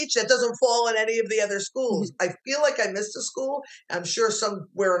want to teach that doesn't fall in any of the other schools. I feel like I missed a school. I'm sure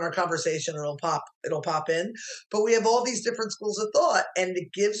somewhere in our conversation it'll pop in. But we have all these different schools of thought, and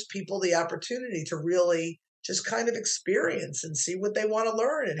it gives people the opportunity to really just kind of experience and see what they want to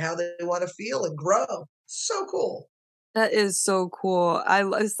learn and how they want to feel and grow. So cool. That is so cool.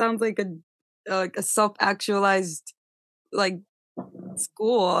 It sounds like a self-actualized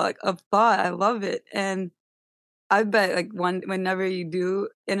school of thought. I love it. And I bet whenever you do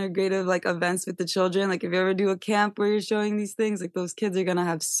integrative events with the children, if you ever do a camp where you're showing these things, those kids are gonna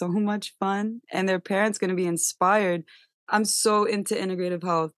have so much fun, and their parents gonna be inspired. I'm so into integrative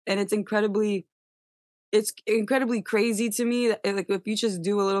health, and it's incredibly crazy to me that, if you just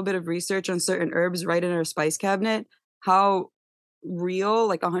do a little bit of research on certain herbs right in our spice cabinet, how real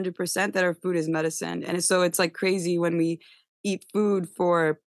 100% that our food is medicine. And so it's crazy when we eat food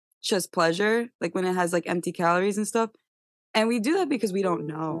for just pleasure, when it has empty calories and stuff. And we do that because we don't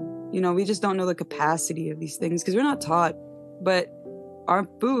know. We just don't know the capacity of these things because we're not taught. But our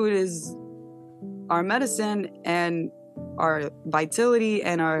food is our medicine and our vitality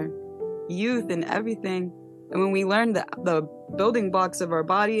and our youth and everything. And when we learn the building blocks of our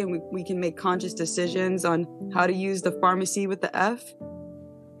body, and we can make conscious decisions on how to use the pharmacy with the F,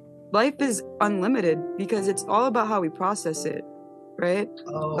 life is unlimited because it's all about how we process it, right?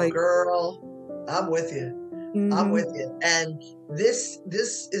 Oh, girl, I'm with you. Mm-hmm. I'm with you. And this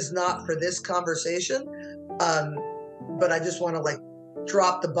is not for this conversation, but I just want to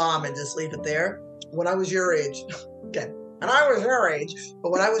drop the bomb and just leave it there. When I was your age, and I was your age,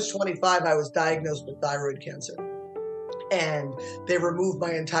 but when I was 25, I was diagnosed with thyroid cancer. and they removed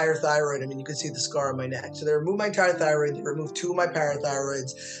my entire thyroid. I mean, you can see the scar on my neck. So they removed my entire thyroid. They removed 2 of my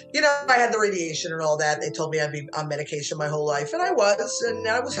parathyroids. I had the radiation and all that. They told me I'd be on medication my whole life, and I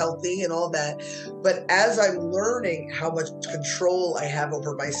was healthy and all that. But as I'm learning how much control I have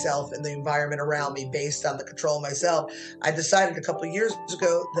over myself and the environment around me based on the control of myself, I decided a couple of years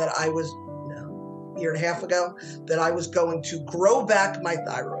ago that year and a half ago, that I was going to grow back my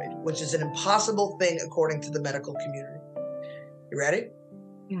thyroid, which is an impossible thing according to the medical community. You ready?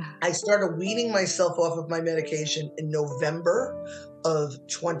 Yeah. I started weaning myself off of my medication in November of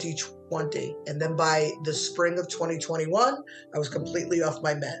 2020. And then by the spring of 2021, I was completely off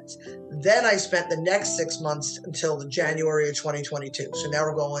my meds. Then I spent the next 6 months until the January of 2022. So now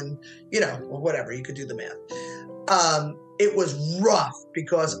we're going, whatever, you could do the math. It was rough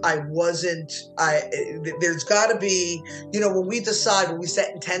because there's got to be, when we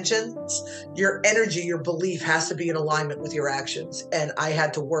set intentions, your energy, your belief has to be in alignment with your actions. And I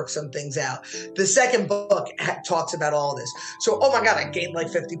had to work some things out. The second book talks about all this. So, oh my God, I gained like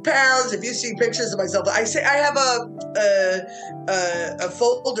 50 pounds. If you see pictures of myself, I have a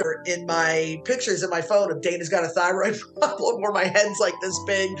folder in my pictures in my phone of Dana's got a thyroid problem where my head's like this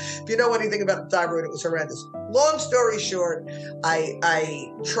big. If you know anything about the thyroid, it was horrendous. Long story short,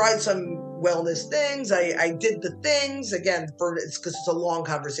 I tried some wellness things. I did the things again because it's a long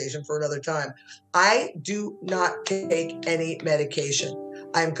conversation for another time. I do not take any medication.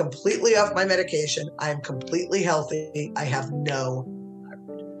 I am completely off my medication. I am completely healthy. I have no.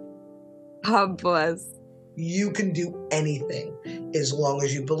 God bless. You can do anything as long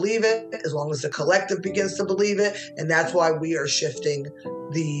as you believe it, as long as the collective begins to believe it. And that's why we are shifting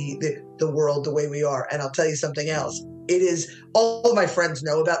the world the way we are. And I'll tell you something else. It is, all of my friends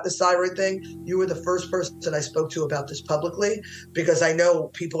know about this thyroid thing. You were the first person I spoke to about this publicly, because I know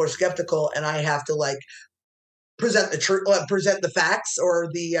people are skeptical and I have to present the truth, present the facts or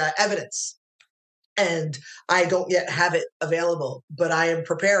the evidence. And I don't yet have it available, but I am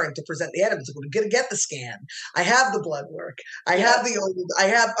preparing to present the evidence. I'm going to get the scan. I have the blood work. I have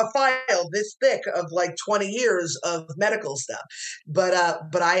a file this thick of 20 years of medical stuff, but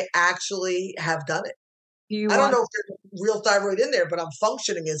I actually have done it. I don't know if there's real thyroid in there, but I'm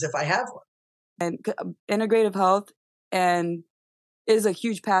functioning as if I have one. And integrative health is a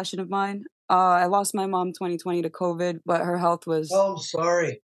huge passion of mine. I lost my mom 2020 to COVID, but her health was. Oh, I'm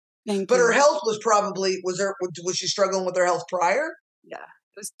sorry. Thank but you. Her health was probably was she struggling with her health prior? Yeah,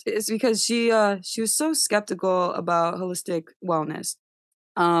 it's because she was so skeptical about holistic wellness.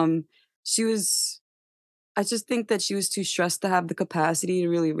 I just think that she was too stressed to have the capacity to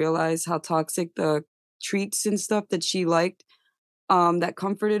really realize how toxic the treats and stuff that she liked, that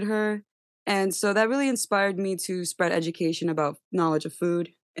comforted her. And so that really inspired me to spread education about knowledge of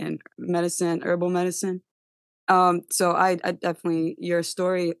food and medicine, herbal medicine. So I definitely, your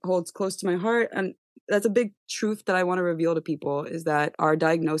story holds close to my heart. And that's a big truth that I want to reveal to people, is that our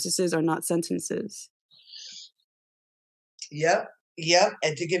diagnoses are not sentences. Yep.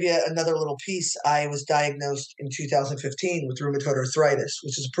 And to give you another little piece, I was diagnosed in 2015 with rheumatoid arthritis,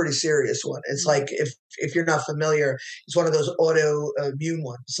 which is a pretty serious one. It's like, if you're not familiar, it's one of those autoimmune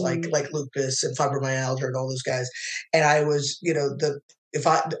ones, like lupus and fibromyalgia and all those guys. And I was,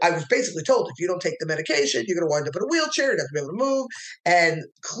 I was basically told, if you don't take the medication, you're going to wind up in a wheelchair. You're going to have to be able to move. And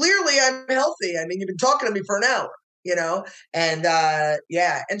clearly I'm healthy. I mean, you've been talking to me for an hour, and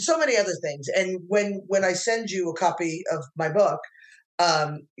and so many other things. And when I send you a copy of my book,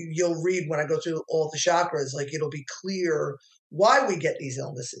 you'll read, when I go through all the chakras, it'll be clear why we get these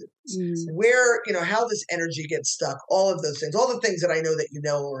illnesses, where, how this energy gets stuck, all of those things, all the things that I know that you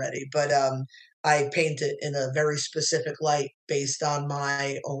know already. But I paint it in a very specific light based on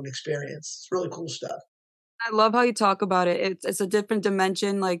my own experience. It's really cool stuff. I love how you talk about it. It's a different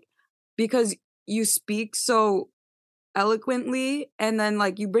dimension, because you speak so eloquently, and then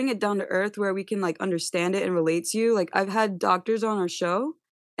you bring it down to earth where we can understand it and relate to you. I've had doctors on our show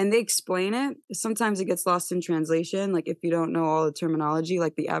and they explain it. Sometimes it gets lost in translation, if you don't know all the terminology,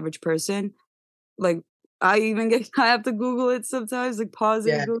 the average person. I have to Google it sometimes, pause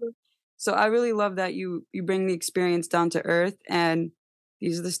it and Google it. So I really love that you bring the experience down to earth, and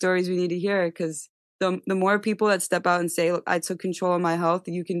these are the stories we need to hear, because the more people that step out and say, look, I took control of my health,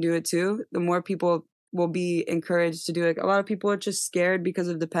 you can do it too, the more people will be encouraged to do it. A lot of people are just scared because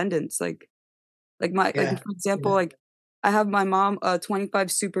of dependence. For example, I have my mom a 25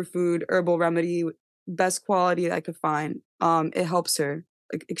 superfood herbal remedy, best quality that I could find. It helps her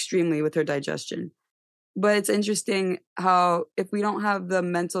extremely with her digestion. But it's interesting how if we don't have the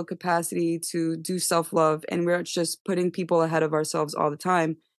mental capacity to do self-love, and we're just putting people ahead of ourselves all the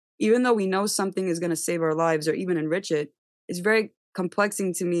time, even though we know something is going to save our lives or even enrich it, it's very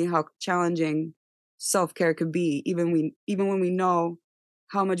complexing to me how challenging self-care could be, even when we know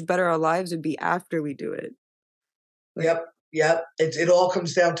how much better our lives would be after we do it. Like, Yep. It all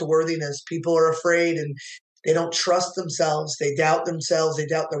comes down to worthiness. People are afraid and they don't trust themselves. They doubt themselves. They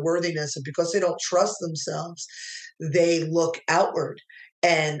doubt their worthiness. And because they don't trust themselves, they look outward.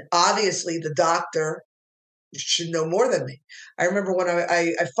 And obviously, the doctor should know more than me. I remember when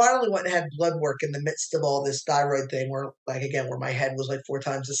I finally went and had blood work in the midst of all this thyroid thing where my head was like 4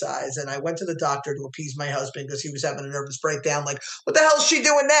 times the size. And I went to the doctor to appease my husband because he was having a nervous breakdown. Like, what the hell is she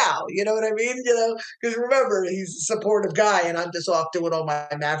doing now? You know what I mean? Because remember, he's a supportive guy and I'm just off doing all my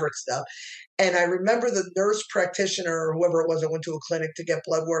maverick stuff. And I remember the nurse practitioner or whoever it was, I went to a clinic to get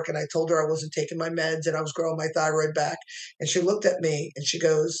blood work and I told her I wasn't taking my meds and I was growing my thyroid back. And she looked at me and she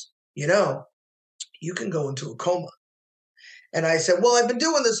goes, you can go into a coma. And I said, well, I've been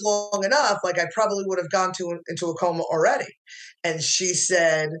doing this long enough. Like I probably would have gone into a coma already. And she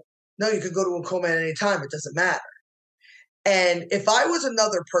said, no, you could go to a coma at any time. It doesn't matter. And if I was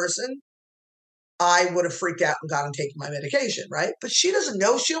another person, I would have freaked out and gone and taken my medication, right? But she doesn't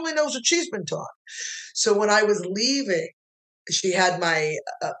know. She only knows what she's been taught. So when I was leaving, she had my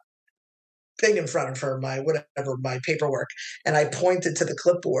thing in front of her, my paperwork. And I pointed to the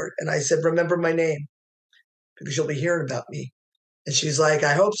clipboard and I said, remember my name because you'll be hearing about me. And she's like,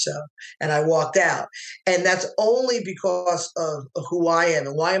 I hope so. And I walked out. And that's only because of who I am.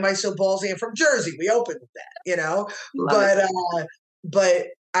 And why am I so ballsy? I'm from Jersey. We opened with that, But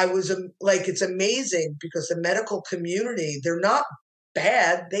I was like, it's amazing because the medical community, they're not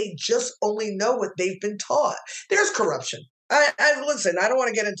bad. They just only know what they've been taught. There's corruption. I listen, I don't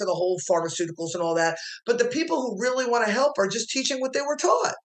want to get into the whole pharmaceuticals and all that, but the people who really want to help are just teaching what they were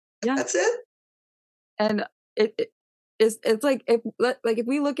taught. Yeah. That's it. And it's like if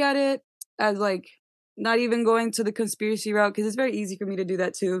we look at it as like not even going to the conspiracy route, because it's very easy for me to do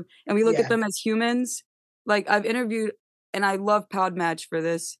that too. And we look at them as humans. Like I've interviewed, and I love Podmatch for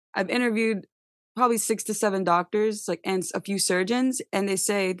this. I've interviewed probably 6 to 7 doctors, and a few surgeons, and they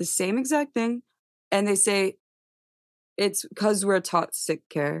say the same exact thing. And they say it's because we're taught sick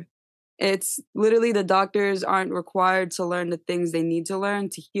care. It's literally the doctors aren't required to learn the things they need to learn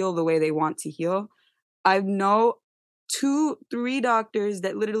to heal the way they want to heal. I know 2-3 doctors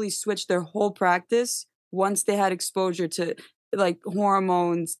that literally switched their whole practice once they had exposure to like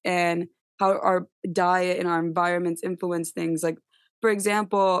hormones and how our diet and our environments influence things. Like, for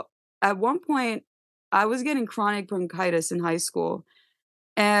example, at one point, I was getting chronic bronchitis in high school.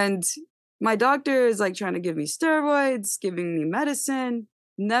 And my doctor is like trying to give me steroids, giving me medicine,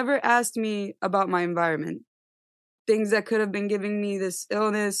 never asked me about my environment. Things that could have been giving me this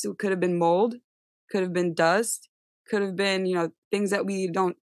illness could have been mold, could have been dust, could have been, things that we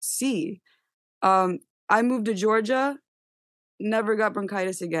don't see. I moved to Georgia, never got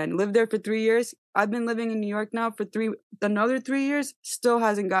bronchitis again. Lived there for 3 years. I've been living in New York now for another 3 years. Still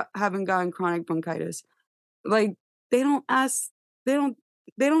haven't gotten chronic bronchitis. Like they don't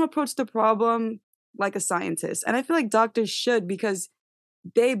approach the problem like a scientist, and I feel like doctors should because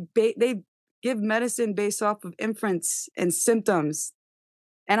they give medicine based off of inference and symptoms,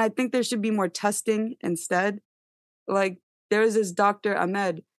 and I think there should be more testing instead. Like there is this Dr.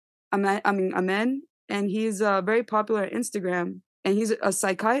 Amen, and he's very popular on Instagram, and he's a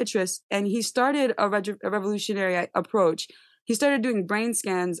psychiatrist, and he started a revolutionary approach. He started doing brain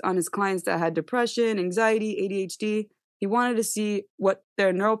scans on his clients that had depression, anxiety, ADHD. He wanted to see what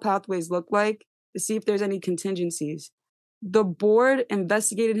their neural pathways look like, to see if there's any contingencies. The board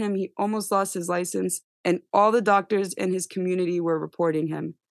investigated him. He almost lost his license, and all the doctors in his community were reporting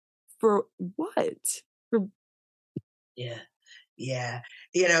him. For what? Yeah.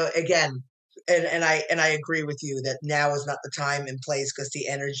 Again, and I agree with you that now is not the time and place because the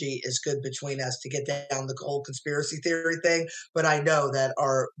energy is good between us to get down the whole conspiracy theory thing. But I know that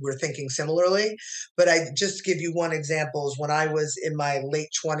we're thinking similarly. But I just give you one example is when I was in my late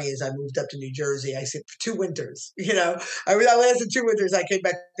 20s, I moved up to New Jersey. I said for 2 winters, I lasted 2 winters. I came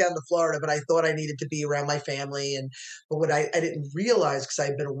back down to Florida, but I thought I needed to be around my family. But what I didn't realize because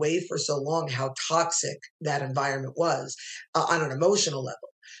I'd been away for so long, how toxic that environment was on an emotional level.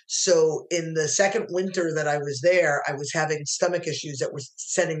 So in the second winter that I was there, I was having stomach issues that were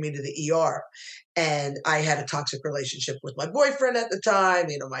sending me to the ER. And I had a toxic relationship with my boyfriend at the time,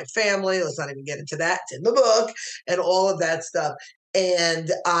 my family. Let's not even get into that. It's in the book and all of that stuff. And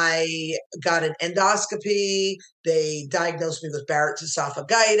I got an endoscopy. They diagnosed me with Barrett's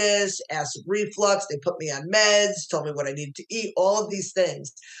esophagitis, acid reflux. They put me on meds, told me what I needed to eat, all of these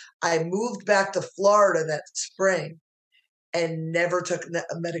things. I moved back to Florida that spring. and never took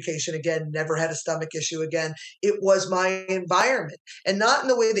medication again, never had a stomach issue again. It was my environment, and not in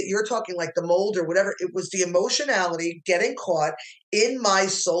the way that you're talking, like the mold or whatever. It was the emotionality getting caught in my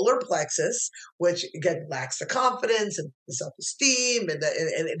solar plexus, which again lacks the confidence and the self-esteem and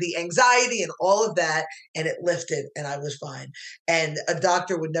the anxiety and all of that. And it lifted and I was fine. And a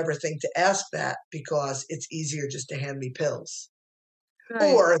doctor would never think to ask that because it's easier just to hand me pills.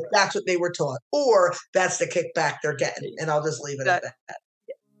 Right. Or that's what they were taught, or that's the kickback they're getting. And I'll just leave it at that.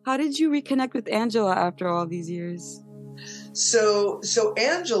 How did you reconnect with Angela after all these years? So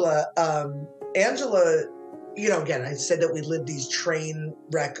Angela, again, I said that we lived these train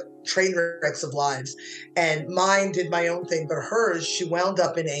wrecks of lives, and mine did my own thing, but hers, she wound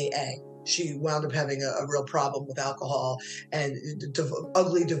up in AA. She wound up having a real problem with alcohol and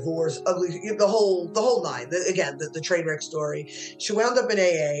ugly divorce, the whole nine. The train wreck story. She wound up in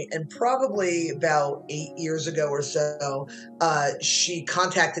AA, and probably about 8 years ago or so, she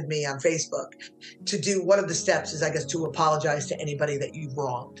contacted me on Facebook to do one of the steps is, I guess, to apologize to anybody that you've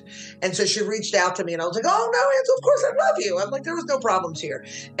wronged. And so she reached out to me, and I was like, "Oh no, Ansel, of course I love you." I'm like, there was no problems here.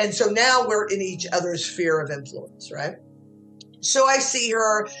 And so now we're in each other's sphere of influence, right? So I see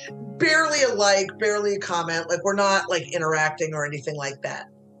her, barely a like, barely a comment, like we're not like interacting or anything like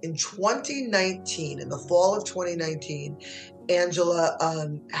that. In 2019, in the fall of 2019, Angela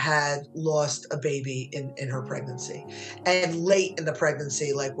had lost a baby in her pregnancy, and late in the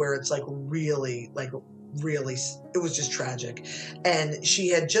pregnancy, like where it's like really, it was just tragic. And she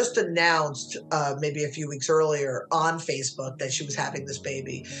had just announced maybe a few weeks earlier on Facebook that she was having this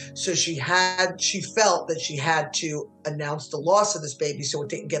baby. So she felt that she had to announce the loss of this baby so it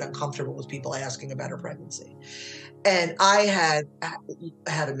didn't get uncomfortable with people asking about her pregnancy. And I had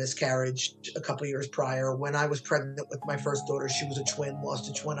a miscarriage a couple years prior. When I was pregnant with my first daughter, she was a twin, lost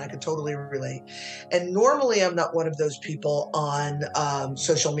a twin. I could totally relate. And normally I'm not one of those people on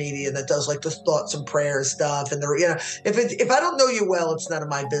social media that does like the thoughts and prayers stuff. And if I don't know you well, it's none of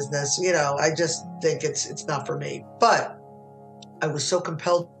my business. I just think it's not for me. But I was so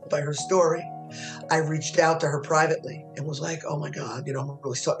compelled by her story. I reached out to her privately and was like, "Oh my God, I'm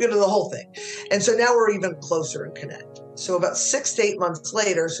really sorry," the whole thing. And so now we're even closer and connect. So about 6 to 8 months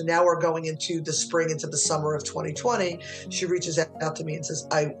later, so now we're going into the spring, into the summer of 2020, she reaches out to me and says,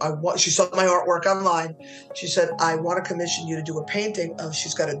 she saw my artwork online. She said, "I want to commission you to do a painting of,"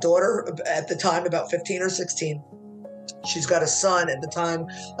 she's got a daughter at the time, about 15 or 16. She's got a son at the time,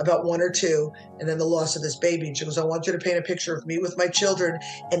 about 1 or 2, and then the loss of this baby. And she goes, "I want you to paint a picture of me with my children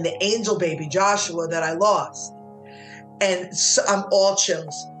and the angel baby, Joshua, that I lost." And so I'm all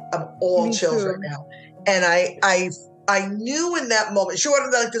chills. I'm all Me chills too. right now. And I knew in that moment, she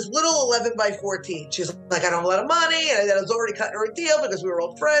wanted like this little 11 by 14. She's like, "I don't have a lot of money." And I was already cutting her a deal because we were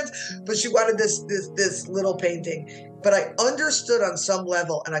old friends, but she wanted this little painting. But I understood on some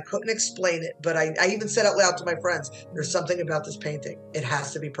level, and I couldn't explain it, but I even said out loud to my friends, "There's something about this painting. It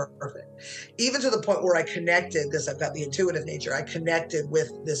has to be perfect." Even to the point where I connected, because I've got the intuitive nature, I connected with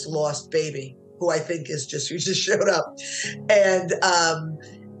this lost baby who I think who just showed up.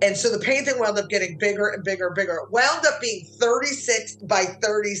 And so the painting wound up getting bigger and bigger and bigger. It wound up being 36 by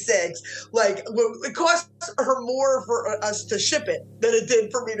 36. Like, it cost her more for us to ship it than it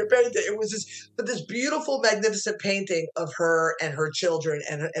did for me to paint it. It was this beautiful, magnificent painting of her and her children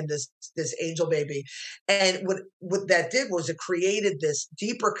and this angel baby. And what that did was it created this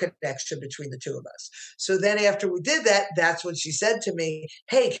deeper connection between the two of us. So then after we did that, that's when she said to me,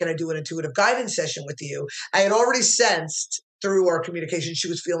 "Hey, can I do an intuitive guidance session with you?" I had already sensed through our communication, she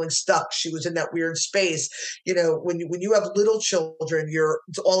was feeling stuck. She was in that weird space. When you have little children,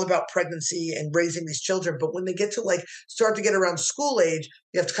 it's all about pregnancy and raising these children. But when they get to start to get around school age,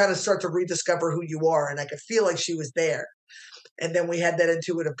 you have to kind of start to rediscover who you are. And I could feel like she was there. And then we had that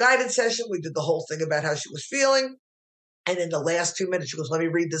intuitive guidance session. We did the whole thing about how she was feeling. And in the last 2 minutes, she goes, "Let me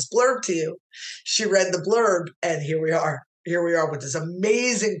read this blurb to you." She read the blurb, and here we are. Here we are with this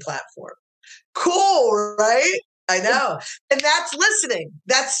amazing platform. Cool, right? I know. And that's listening.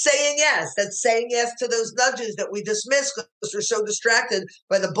 That's saying yes. That's saying yes to those nudges that we dismiss because we're so distracted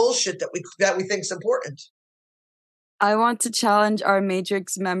by the bullshit that we think is important. I want to challenge our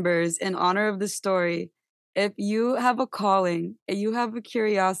Matrix members in honor of the story. If you have a calling and you have a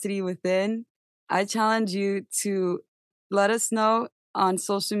curiosity within, I challenge you to let us know on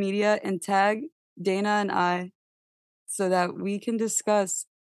social media and tag Dana and I so that we can discuss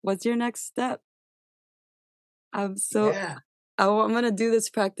what's your next step. I'm going to do this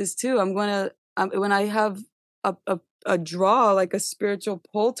practice too. I'm going to, when I have a draw, like a spiritual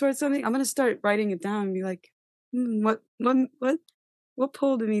pull towards something, I'm going to start writing it down and be like, what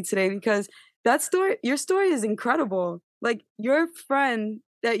pulled me today? Because your story is incredible. Like your friend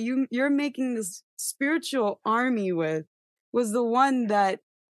that you're making this spiritual army with was the one that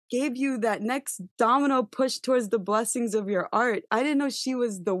gave you that next domino push towards the blessings of your art. I didn't know she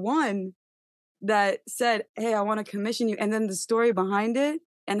was the one that said, hey, I want to commission you. And then the story behind it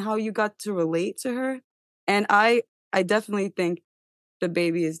and how you got to relate to her. And I definitely think the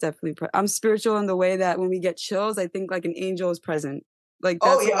baby is definitely, I'm spiritual in the way that when we get chills, I think like an angel is present. Like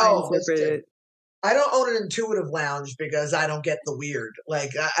that's how I interpret it. I don't own an intuitive lounge because I don't get the weird. Like,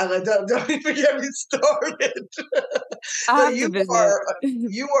 don't even get me started. I have to visit.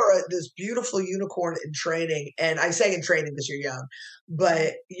 You are this beautiful unicorn in training, and I say in training because you're young,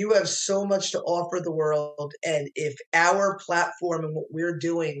 but you have so much to offer the world. And if our platform and what we're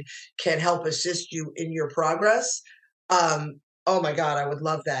doing can help assist you in your progress, oh my God, I would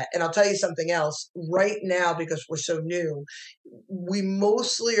love that. And I'll tell you something else right now, because we're so new, we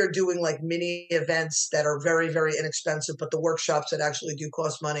mostly are doing like mini events that are very, very inexpensive, but the workshops that actually do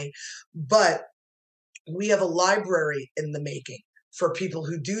cost money. But we have a library in the making for people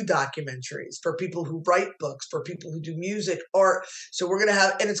who do documentaries, for people who write books, for people who do music, art. So we're going to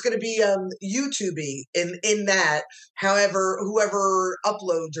have, and it's going to be YouTube-y in that, however, whoever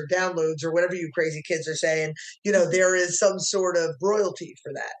uploads or downloads or whatever you crazy kids are saying, there is some sort of royalty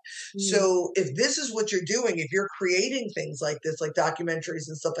for that. So if this is what you're doing, if you're creating things like this, like documentaries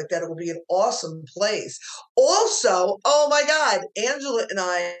and stuff like that, it will be an awesome place. Also, oh my God, Angela and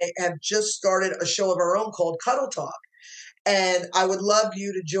I have just started a show of our own called Cuddle Talk. And I would love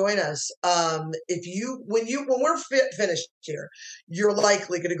you to join us. When we're finished here, you're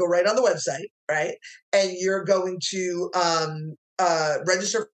likely going to go right on the website, right? And you're going to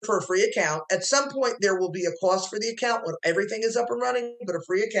register for a free account. At some point, there will be a cost for the account when everything is up and running, but a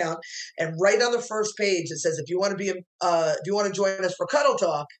free account. And right on the first page, it says, if you want to join us for Cuddle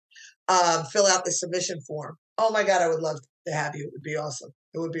Talk, fill out the submission form. Oh my God, I would love to have you. It would be awesome.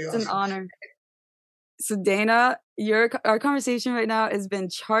 It would be awesome. It's an honor. So Dana, our conversation right now has been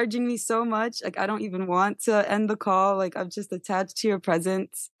charging me so much. Like I don't even want to end the call. Like I'm just attached to your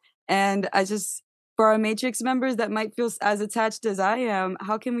presence. And for our Matrix members that might feel as attached as I am,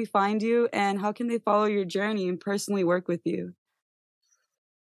 how can we find you and how can they follow your journey and personally work with you?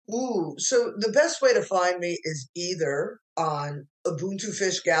 So the best way to find me is either on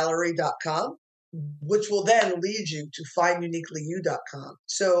ubuntufishgallery.com, which will then lead you to finduniquelyu.com.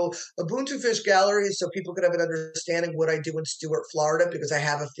 So Ubuntu Fish Gallery is so people can have an understanding what I do in Stuart, Florida, because I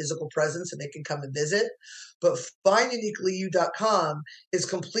have a physical presence and they can come and visit. But finduniquelyu.com is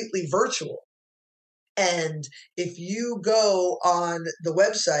completely virtual. And if you go on the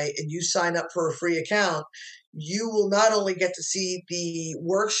website and you sign up for a free account, you will not only get to see the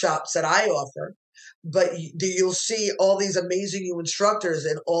workshops that I offer, but you'll see all these amazing new instructors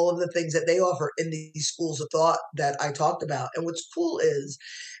and all of the things that they offer in these schools of thought that I talked about. And what's cool is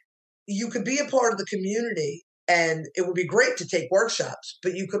you could be a part of the community. And it would be great to take workshops,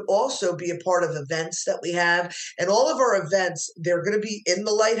 but you could also be a part of events that we have. And all of our events, they're going to be in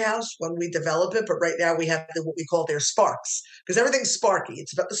the lighthouse when we develop it. But right now we have what we call their sparks, because everything's sparky.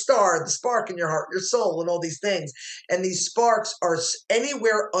 It's about the spark in your heart, your soul, and all these things. And these sparks are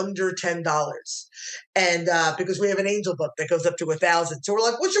anywhere under $10. And because we have an angel book that goes up to 1,000. So we're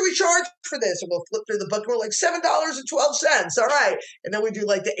like, what should we charge for this? And we'll flip through the book. And we're like $7.12. All right. And then we do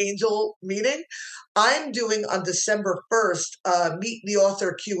like the angel meeting. I'm doing on December 1st, Meet the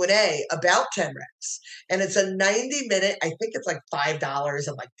Author Q&A about 10 Recs. And it's a 90-minute, I think it's like $5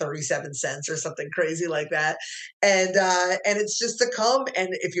 and like 37 cents or something crazy like that. And it's just to come. And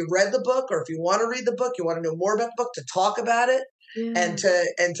if you read the book or if you want to read the book, you want to know more about the book, to talk about it. Yeah.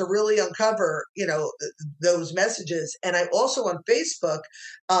 And to really uncover, those messages. And I also on Facebook,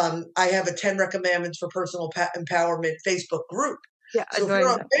 I have a 10 Recommandments for Personal Empowerment Facebook group. Yeah, so if you're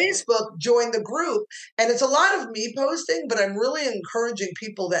on Facebook, join the group. And it's a lot of me posting, but I'm really encouraging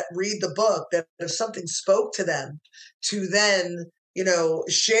people that read the book that if something spoke to them to then,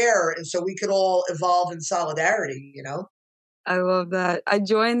 share. And so we could all evolve in solidarity, I love that. I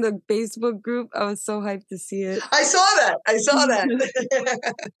joined the Facebook group. I was so hyped to see it. I saw that.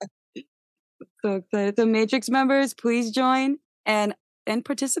 So excited. So Matrix members, please join and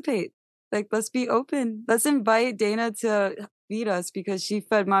participate. Like, let's be open. Let's invite Dana to feed us, because she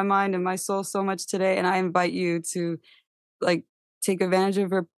fed my mind and my soul so much today. And I invite you to take advantage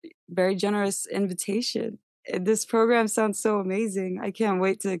of her very generous invitation. This program sounds so amazing. I can't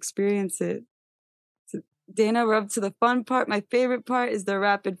wait to experience it. Dana, we're up to the fun part. My favorite part is the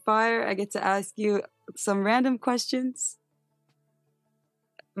rapid fire. I get to ask you some random questions.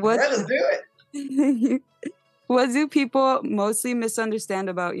 Let's do it. What do people mostly misunderstand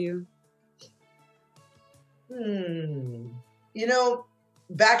about you? Hmm. You know,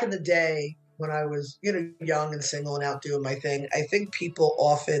 back in the day when I was, young and single and out doing my thing, I think people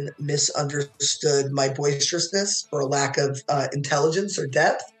often misunderstood my boisterousness for a lack of intelligence or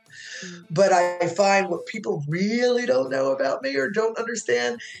depth. But I find what people really don't know about me or don't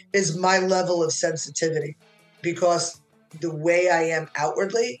understand is my level of sensitivity, because the way I am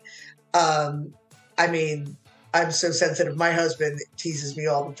outwardly, um, I mean, I'm so sensitive. My husband teases me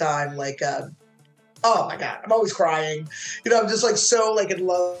all the time, like, oh my God, I'm always crying. I'm just like so like in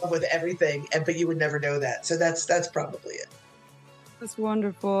love with everything, but you would never know that. So that's probably it. That's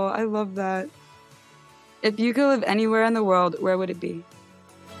wonderful. I love that. If you could live anywhere in the world, where would it be?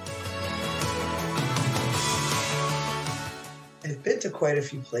 I've been to quite a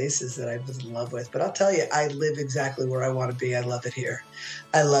few places that I was in love with, but I'll tell you, I live exactly where I want to be. I love it here.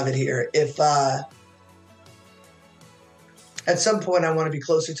 I love it here. If at some point I want to be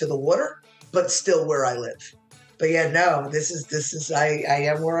closer to the water, but still where I live. But yeah, no, this is I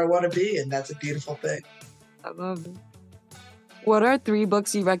am where I want to be, and that's a beautiful thing. I love it. What are 3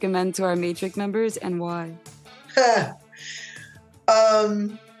 books you recommend to our Matrix members and why?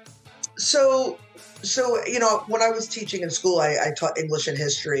 So when I was teaching in school, I taught English and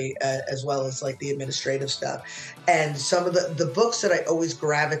history as well as like the administrative stuff. And some of the books that I always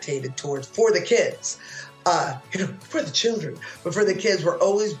gravitated towards for the kids, for the children, but for the kids were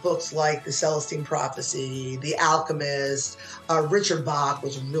always books like The Celestine Prophecy, The Alchemist. Richard Bach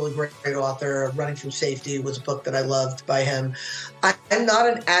was a really great author. Running from Safety was a book that I loved by him. I'm not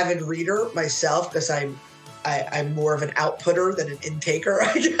an avid reader myself because I'm more of an outputter than an intaker,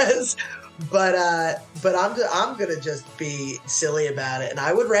 I guess. But I'm gonna just be silly about it, and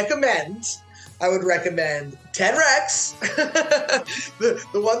I would recommend 10 Rex, the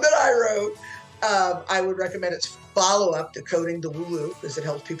one that I wrote. I would recommend its follow-up, Decoding the Woo-Woo, because it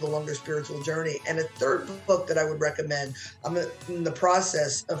helps people along their spiritual journey. And a third book that I would recommend, I'm in the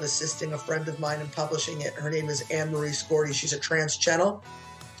process of assisting a friend of mine in publishing it. Her name is Anne-Marie Scorty. She's a trance channel.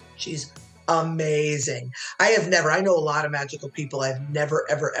 She's amazing. I know a lot of magical people. I've never,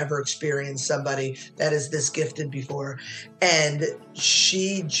 ever, ever experienced somebody that is this gifted before. And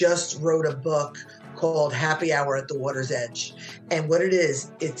she just wrote a book called Happy Hour at the Water's Edge. And what it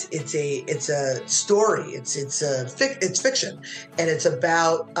is, it's a story. It's fiction, and it's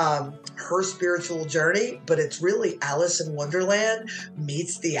about her spiritual journey. But it's really Alice in Wonderland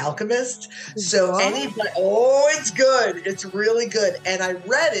meets The Alchemist. So it's good. It's really good. And I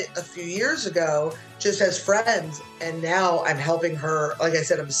read it a few years ago just as friends, and now I'm helping her. Like I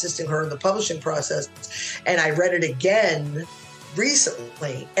said, I'm assisting her in the publishing process. And I read it again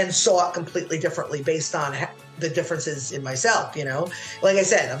recently and saw it completely differently based on the differences in myself. Like I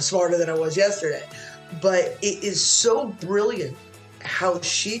said, I'm smarter than I was yesterday, but it is so brilliant how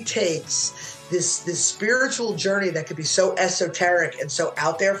she takes this spiritual journey that could be so esoteric and so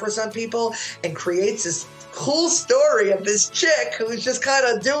out there for some people, and creates this cool story of this chick who's just kind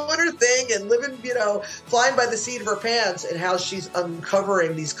of doing her thing and living, flying by the seat of her pants, and how she's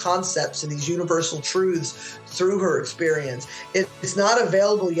uncovering these concepts and these universal truths through her experience. It's not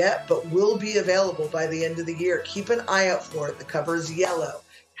available yet, but will be available by the end of the year. Keep an eye out for it. The cover is yellow.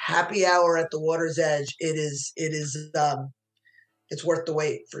 Happy Hour at the Water's Edge. It's worth the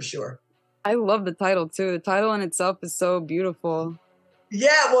wait for sure. I love the title too. The title in itself is so beautiful.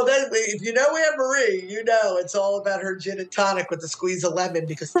 Yeah, well, if you know Anne-Marie, it's all about her gin and tonic with a squeeze of lemon,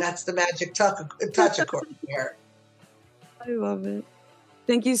 because that's the magic touch according to her. I love it.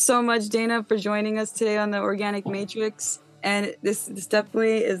 Thank you so much, Dana, for joining us today on the Organic Matrix. And this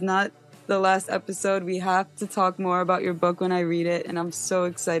definitely is not the last episode. We have to talk more about your book when I read it, and I'm so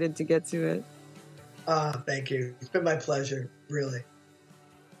excited to get to it. Thank you. It's been my pleasure, really.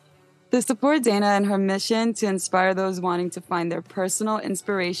 To support Dana and her mission to inspire those wanting to find their personal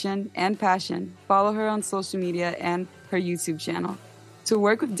inspiration and passion, follow her on social media and her YouTube channel. To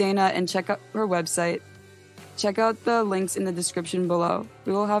work with Dana and check out her website, check out the links in the description below.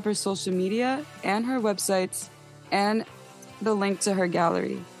 We will have her social media and her websites and the link to her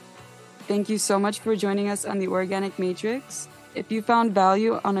gallery. Thank you so much for joining us on the Organic Matrix. If you found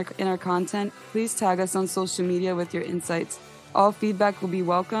value in our content, please tag us on social media with your insights. All feedback will be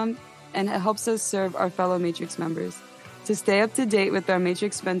welcomed, and it helps us serve our fellow Matrix members. To stay up to date with our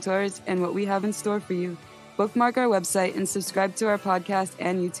Matrix mentors and what we have in store for you, bookmark our website and subscribe to our podcast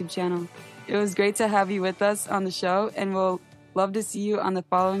and YouTube channel. It was great to have you with us on the show, and we'll love to see you on the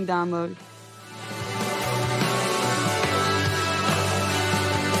following download.